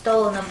от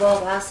престола на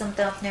Бога. Аз съм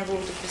там в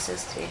неговото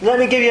присъствие. Let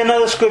me give you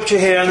another scripture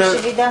here.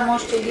 Ще ви дам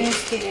още един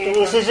стих.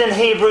 This is in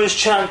Hebrews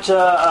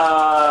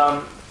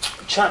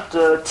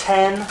chapter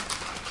 10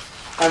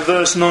 and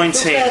verse 19.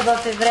 Тук е в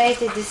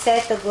Евреите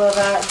 10 глава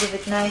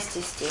 19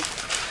 стих.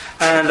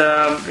 And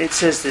it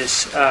says this.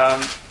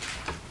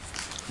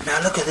 Now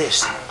look at this.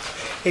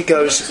 It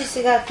goes, Вижте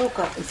сега тук.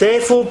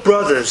 therefore,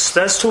 brothers,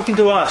 that's talking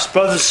to us,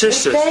 brothers and И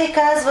sisters. тъй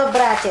казва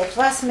братя,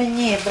 това сме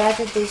ние,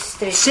 братята и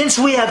сестрите. Since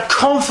we have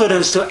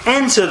confidence to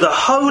enter the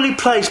holy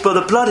place by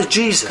the blood of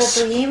Jesus,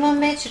 Като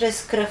имаме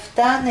чрез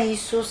кръвта на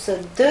Исуса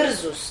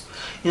дързост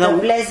да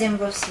влезем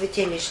в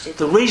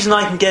светилището. the reason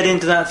I can get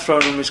into that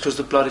throne room is because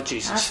of the blood of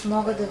Jesus. Аз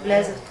мога да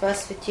влеза в това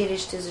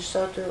светилище,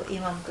 защото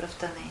имам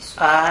кръвта на Исус.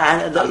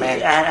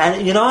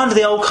 And you know, under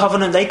the old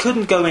covenant, they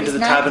couldn't go into the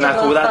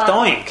tabernacle without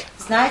dying.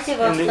 Знаете,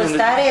 в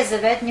Стария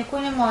Завет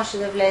никой не можеше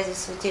да влезе в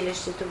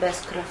светилището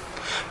без кръв.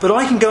 But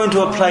I can go into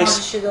a place.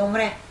 Можеше да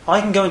умре.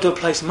 I can go into a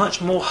place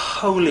much more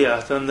holier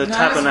than the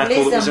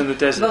tabernacle that was in the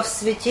desert. В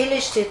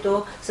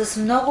светилището с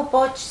много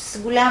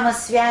по-голяма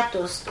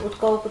святост,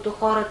 отколкото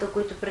хората,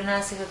 които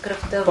принасяха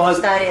кръвта в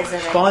Стария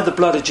Завет. By the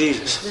blood of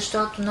Jesus.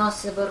 Защото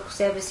носи върху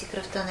себе си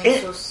кръвта на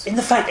Исус. In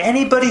the fact,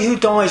 anybody who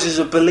dies as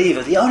a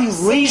believer, the only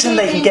reason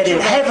they can get in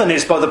heaven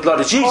is by the blood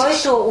of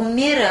Jesus. Който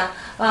умира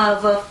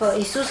в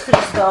Исус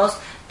Христос,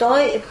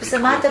 той,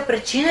 самата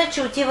причина,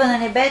 че отива на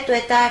небето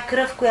е тая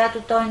кръв,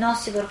 която той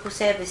носи върху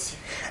себе си.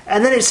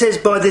 And then it says,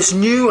 by this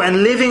new and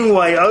living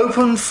way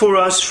opened for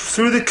us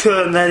through the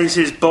curtain that is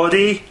his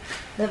body.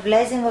 Да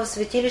влезем в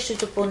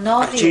светилището по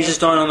новия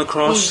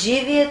и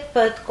живият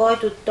път,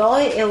 който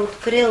той е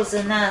открил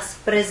за нас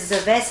през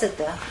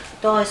завесата,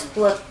 т.е.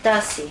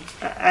 плътта си.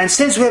 And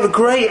since we have a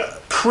great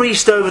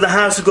priest over the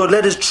house of God,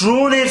 let us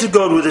draw near to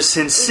God with a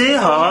sincere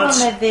heart.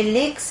 Имаме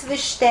велик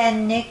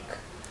свещеник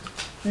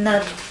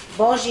на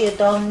Божия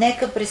дом,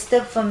 нека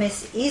пристъпваме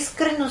с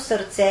искрено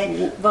сърце,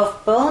 в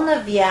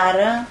пълна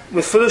вяра,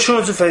 with full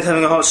assurance of faith,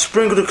 having a heart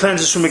sprinkled to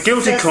cleanse us from a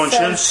guilty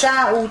conscience,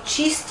 сърца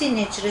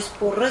очистени чрез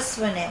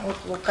поръсване от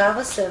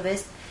лукава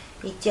съвест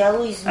и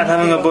тяло измито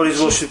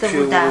в чиста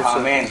вода.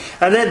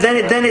 And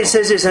then it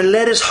says this, and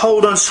let us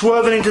hold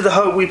unswervingly to the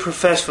hope we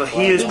profess, for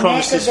he has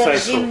promised us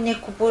faithful. И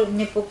нека държим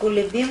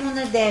непоколебимо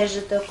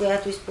надеждата,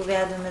 която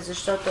изповядваме,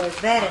 защото е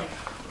верен.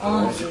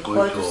 Онзи,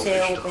 който се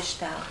е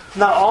обещал.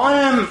 Now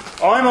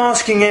I'm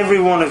asking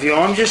every one of you,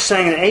 I'm just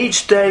saying that each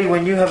day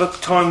when you have a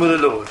time with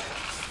the Lord,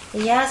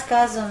 и аз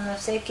казвам на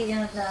всеки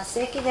един от нас,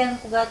 всеки ден,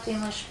 когато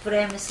имаш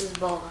време с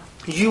Бога,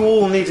 you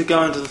all need to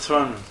go into the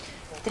throne room.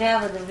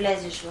 Трябва да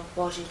влезеш в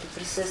Божието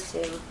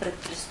присъствие пред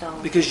престола.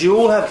 Because you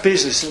all have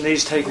business that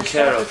needs taken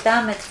care of. Защото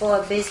там е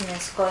твоя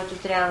бизнес, който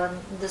трябва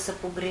да се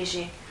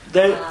погрижи.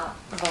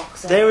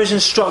 There is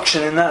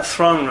instruction in that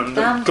throne room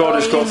that God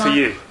has got for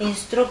you.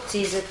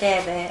 Инструкции за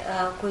тебе,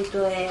 които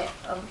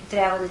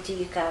трябва да ти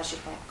ги каже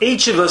Бог.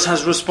 Each of us has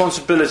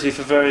responsibility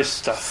for various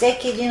stuff.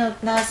 Всеки един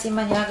от нас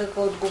има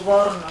някаква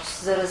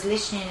отговорност за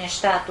различни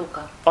неща тук.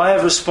 I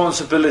have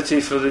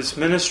responsibility for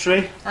this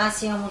ministry.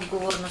 Аз имам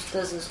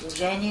отговорността за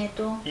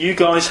служението. You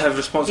guys have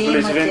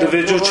responsibility for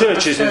individual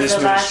churches in this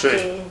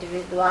ministry.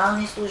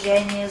 Индивидуални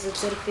служения за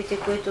църквите,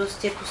 които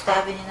сте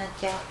поставени на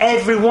тях.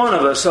 Every one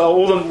of us,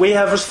 we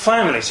have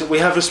families that we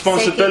have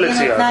responsibility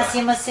всеки един от нас over.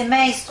 има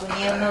семейство,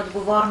 ние имаме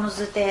отговорност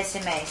за тези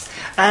семейства.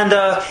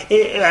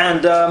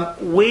 And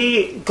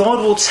God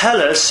will tell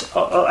us,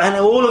 and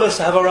all of us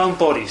have our own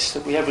bodies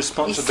that we have И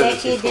responsibility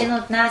всеки един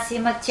for. от нас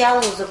има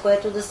тяло, за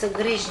което да се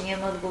грижи, ние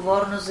имаме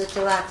отговорност за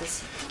телата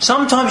си.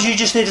 Sometimes you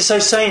just need to say,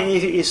 Satan,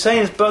 if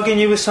Satan's bugging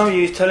you with something,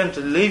 you tell him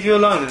to leave you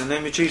alone in the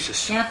name of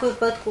Jesus. Някой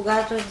път,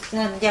 когато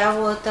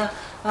дяволата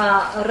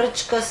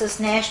ръчка с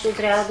нещо,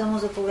 трябва да му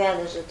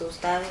заповядаш да те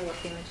остави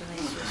в името на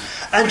Исус.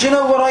 And do you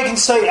know what I can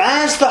say?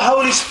 As the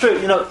Holy Spirit,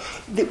 you know,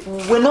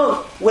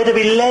 we're to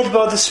be led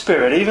by the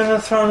Spirit. Even in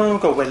the throne room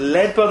of God, we're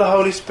led by the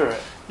Holy Spirit.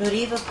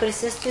 Дори в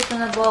присъствието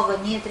на Бога,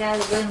 ние трябва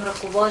да бъдем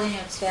ръководени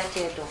от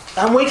Святия Дух.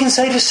 And we can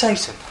say to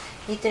Satan,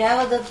 и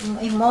трябва да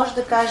може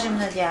да кажем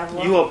на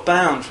дявола, you are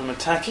bound from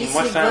attacking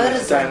my family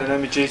today in the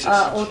name of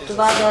Jesus. От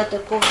това да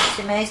атакуваш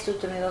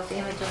семейството ми в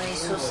името на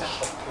Исуса.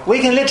 We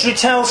can literally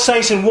tell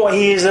Satan what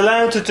he is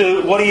allowed to do,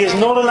 what he is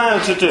not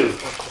allowed to do.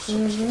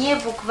 Ние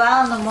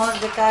буквално може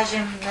да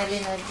кажем,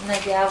 нали, на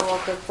дявола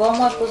какво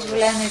му е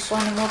позволено и какво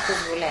не му е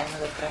позволено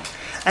да прави.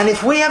 And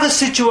if we have a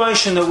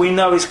situation that we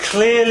know is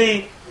clearly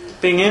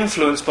being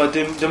influenced by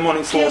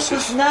demonic forces,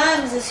 ако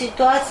знаем за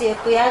ситуация,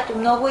 която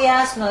много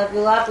ясно е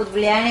била под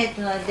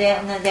влиянието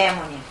на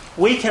демони,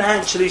 we can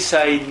actually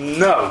say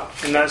no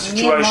in that situation.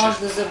 Ние може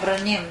да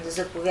забраним, да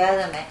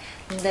заповядаме,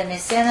 да не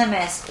се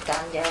намесва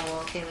там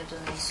дявола в името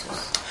на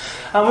Исус.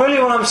 And really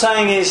what I'm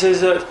saying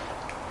is that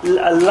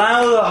allow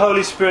the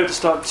Holy Spirit to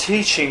start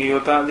teaching you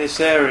about this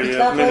area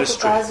of ministry.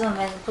 Това, което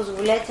казваме,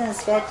 позволете на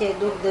Святия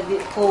Дух да ви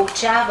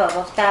поучава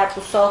в тая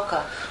посока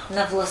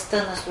на властта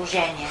на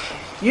служението.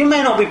 You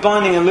may not be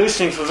binding and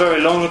loosening for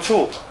very long at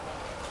all.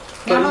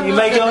 But you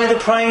may go into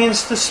praying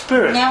into the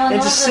Spirit, няма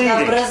нужда interceding.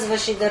 да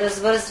връзваш и да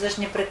развързваш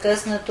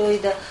непрекъснато и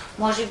да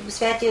може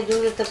Святия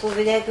Дух да те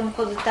поведе към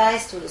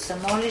ходатайство, да се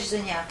молиш за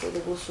някой, да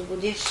го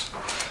освободиш.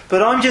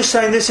 But I'm just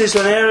saying this is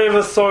an area of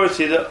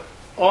authority that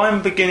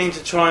I'm beginning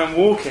to try and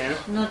walk in,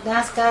 но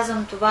аз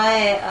казвам, това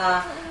е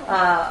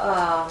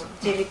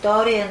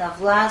територия на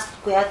власт,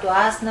 която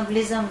аз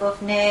навлизам в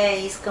нея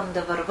и искам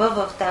да върва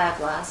в тая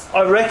власт.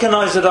 I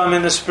recognize that I'm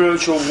in a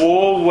spiritual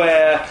war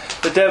where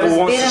the devil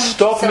wants to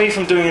stop me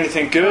from doing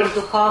anything good.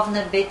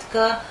 Духовна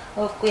битка,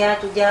 в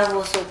която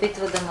дявол се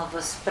опитва да ме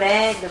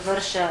възпре, да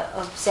върша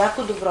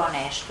всяко добро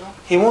нещо.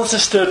 He wants to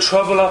stir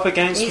trouble up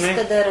against me.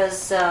 Иска да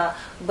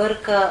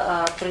разбърка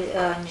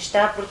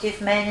неща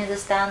против мене да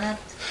станат.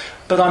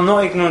 But I'm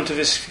not ignorant of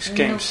his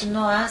schemes.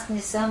 Но аз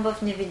не съм в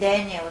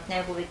невидение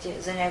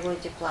за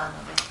неговите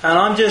планове. And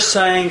I'm just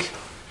saying,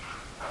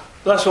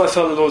 that's what I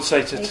felt the Lord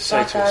say to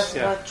us.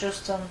 Това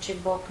чувствам, че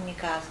Бог ми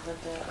казва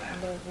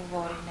да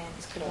говорим,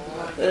 иска да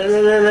говорим.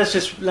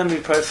 Let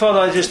me pray. Father,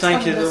 I just thank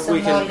you that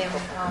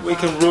we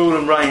can rule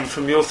and reign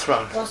from your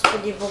throne.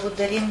 Господи,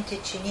 благодарим ти,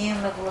 че ние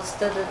имаме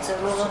властта да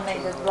царуваме и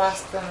да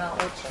властваме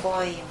от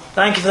Твое име.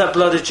 Thank you for that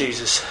blood of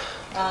Jesus.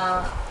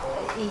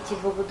 И ти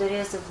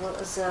благодаря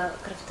за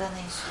кръвта на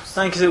Исус.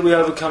 Thank you that we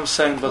overcome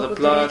sin by the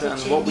blood and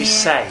what we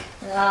say.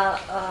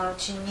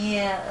 Че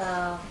ние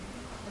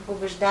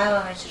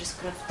побеждаваме чрез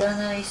кръвта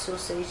на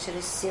Исуса и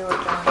чрез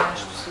силата на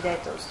нашето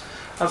свидетелство.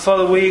 And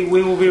Father, we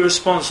will be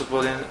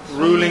responsible in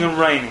ruling and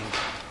reigning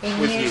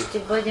with you. И ние ще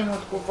бъдем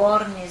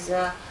отговорни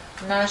за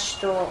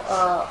нашето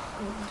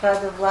това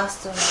да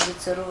властваме и да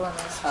царуваме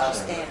с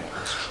Тебе.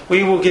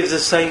 We will give the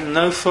Satan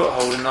no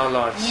foothold in our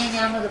lives. Ние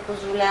няма да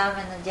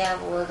позволяваме на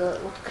дявола да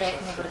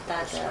открехне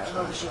вратата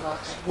в живота.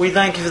 We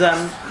thank you for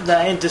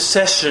that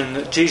intercession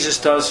that Jesus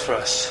does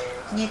for us.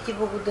 Ние ти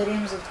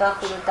благодарим за това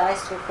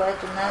ходатайство,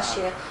 което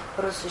нашия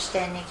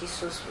просвещеник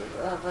Исус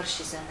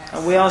върши за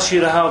нас. And we ask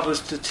you to help us,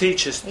 to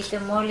teach us, И те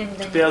молим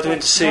да be able to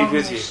intercede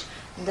with you.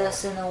 Да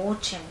се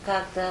научим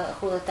как да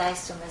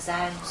ходатайстваме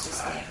заедно с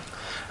Тебе.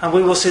 And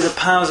we will see the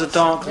powers of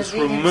darkness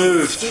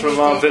removed from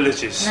our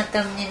villages. На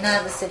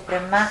тъмнина да се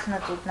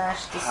премахнат от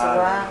нашите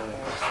села.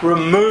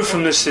 Removed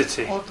from the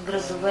city. От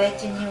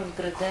градовете ни, от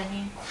града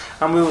ни.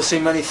 And we will see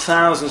many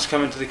thousands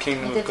come into the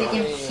kingdom of И да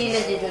видим God.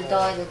 хиляди да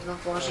дойдат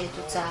в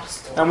Божието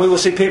царство. And we will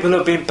see people who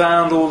have been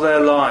bound all their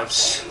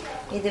lives.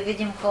 И да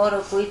видим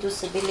хора, които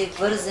са били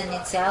вързани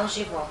цял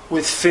живот.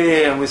 With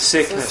fear and with С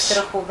sickness.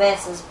 страхове,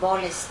 с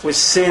болести. With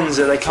sins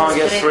that they can't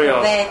get free of.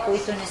 С грехове,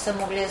 които не са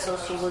могли да се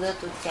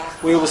освободят от тях.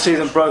 We will see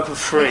them broken И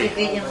free. да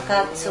видим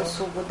как се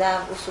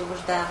освобождават.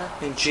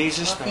 In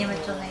Jesus' В name.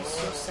 името на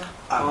Исуса.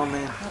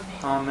 Amen.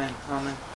 Amen. Amen.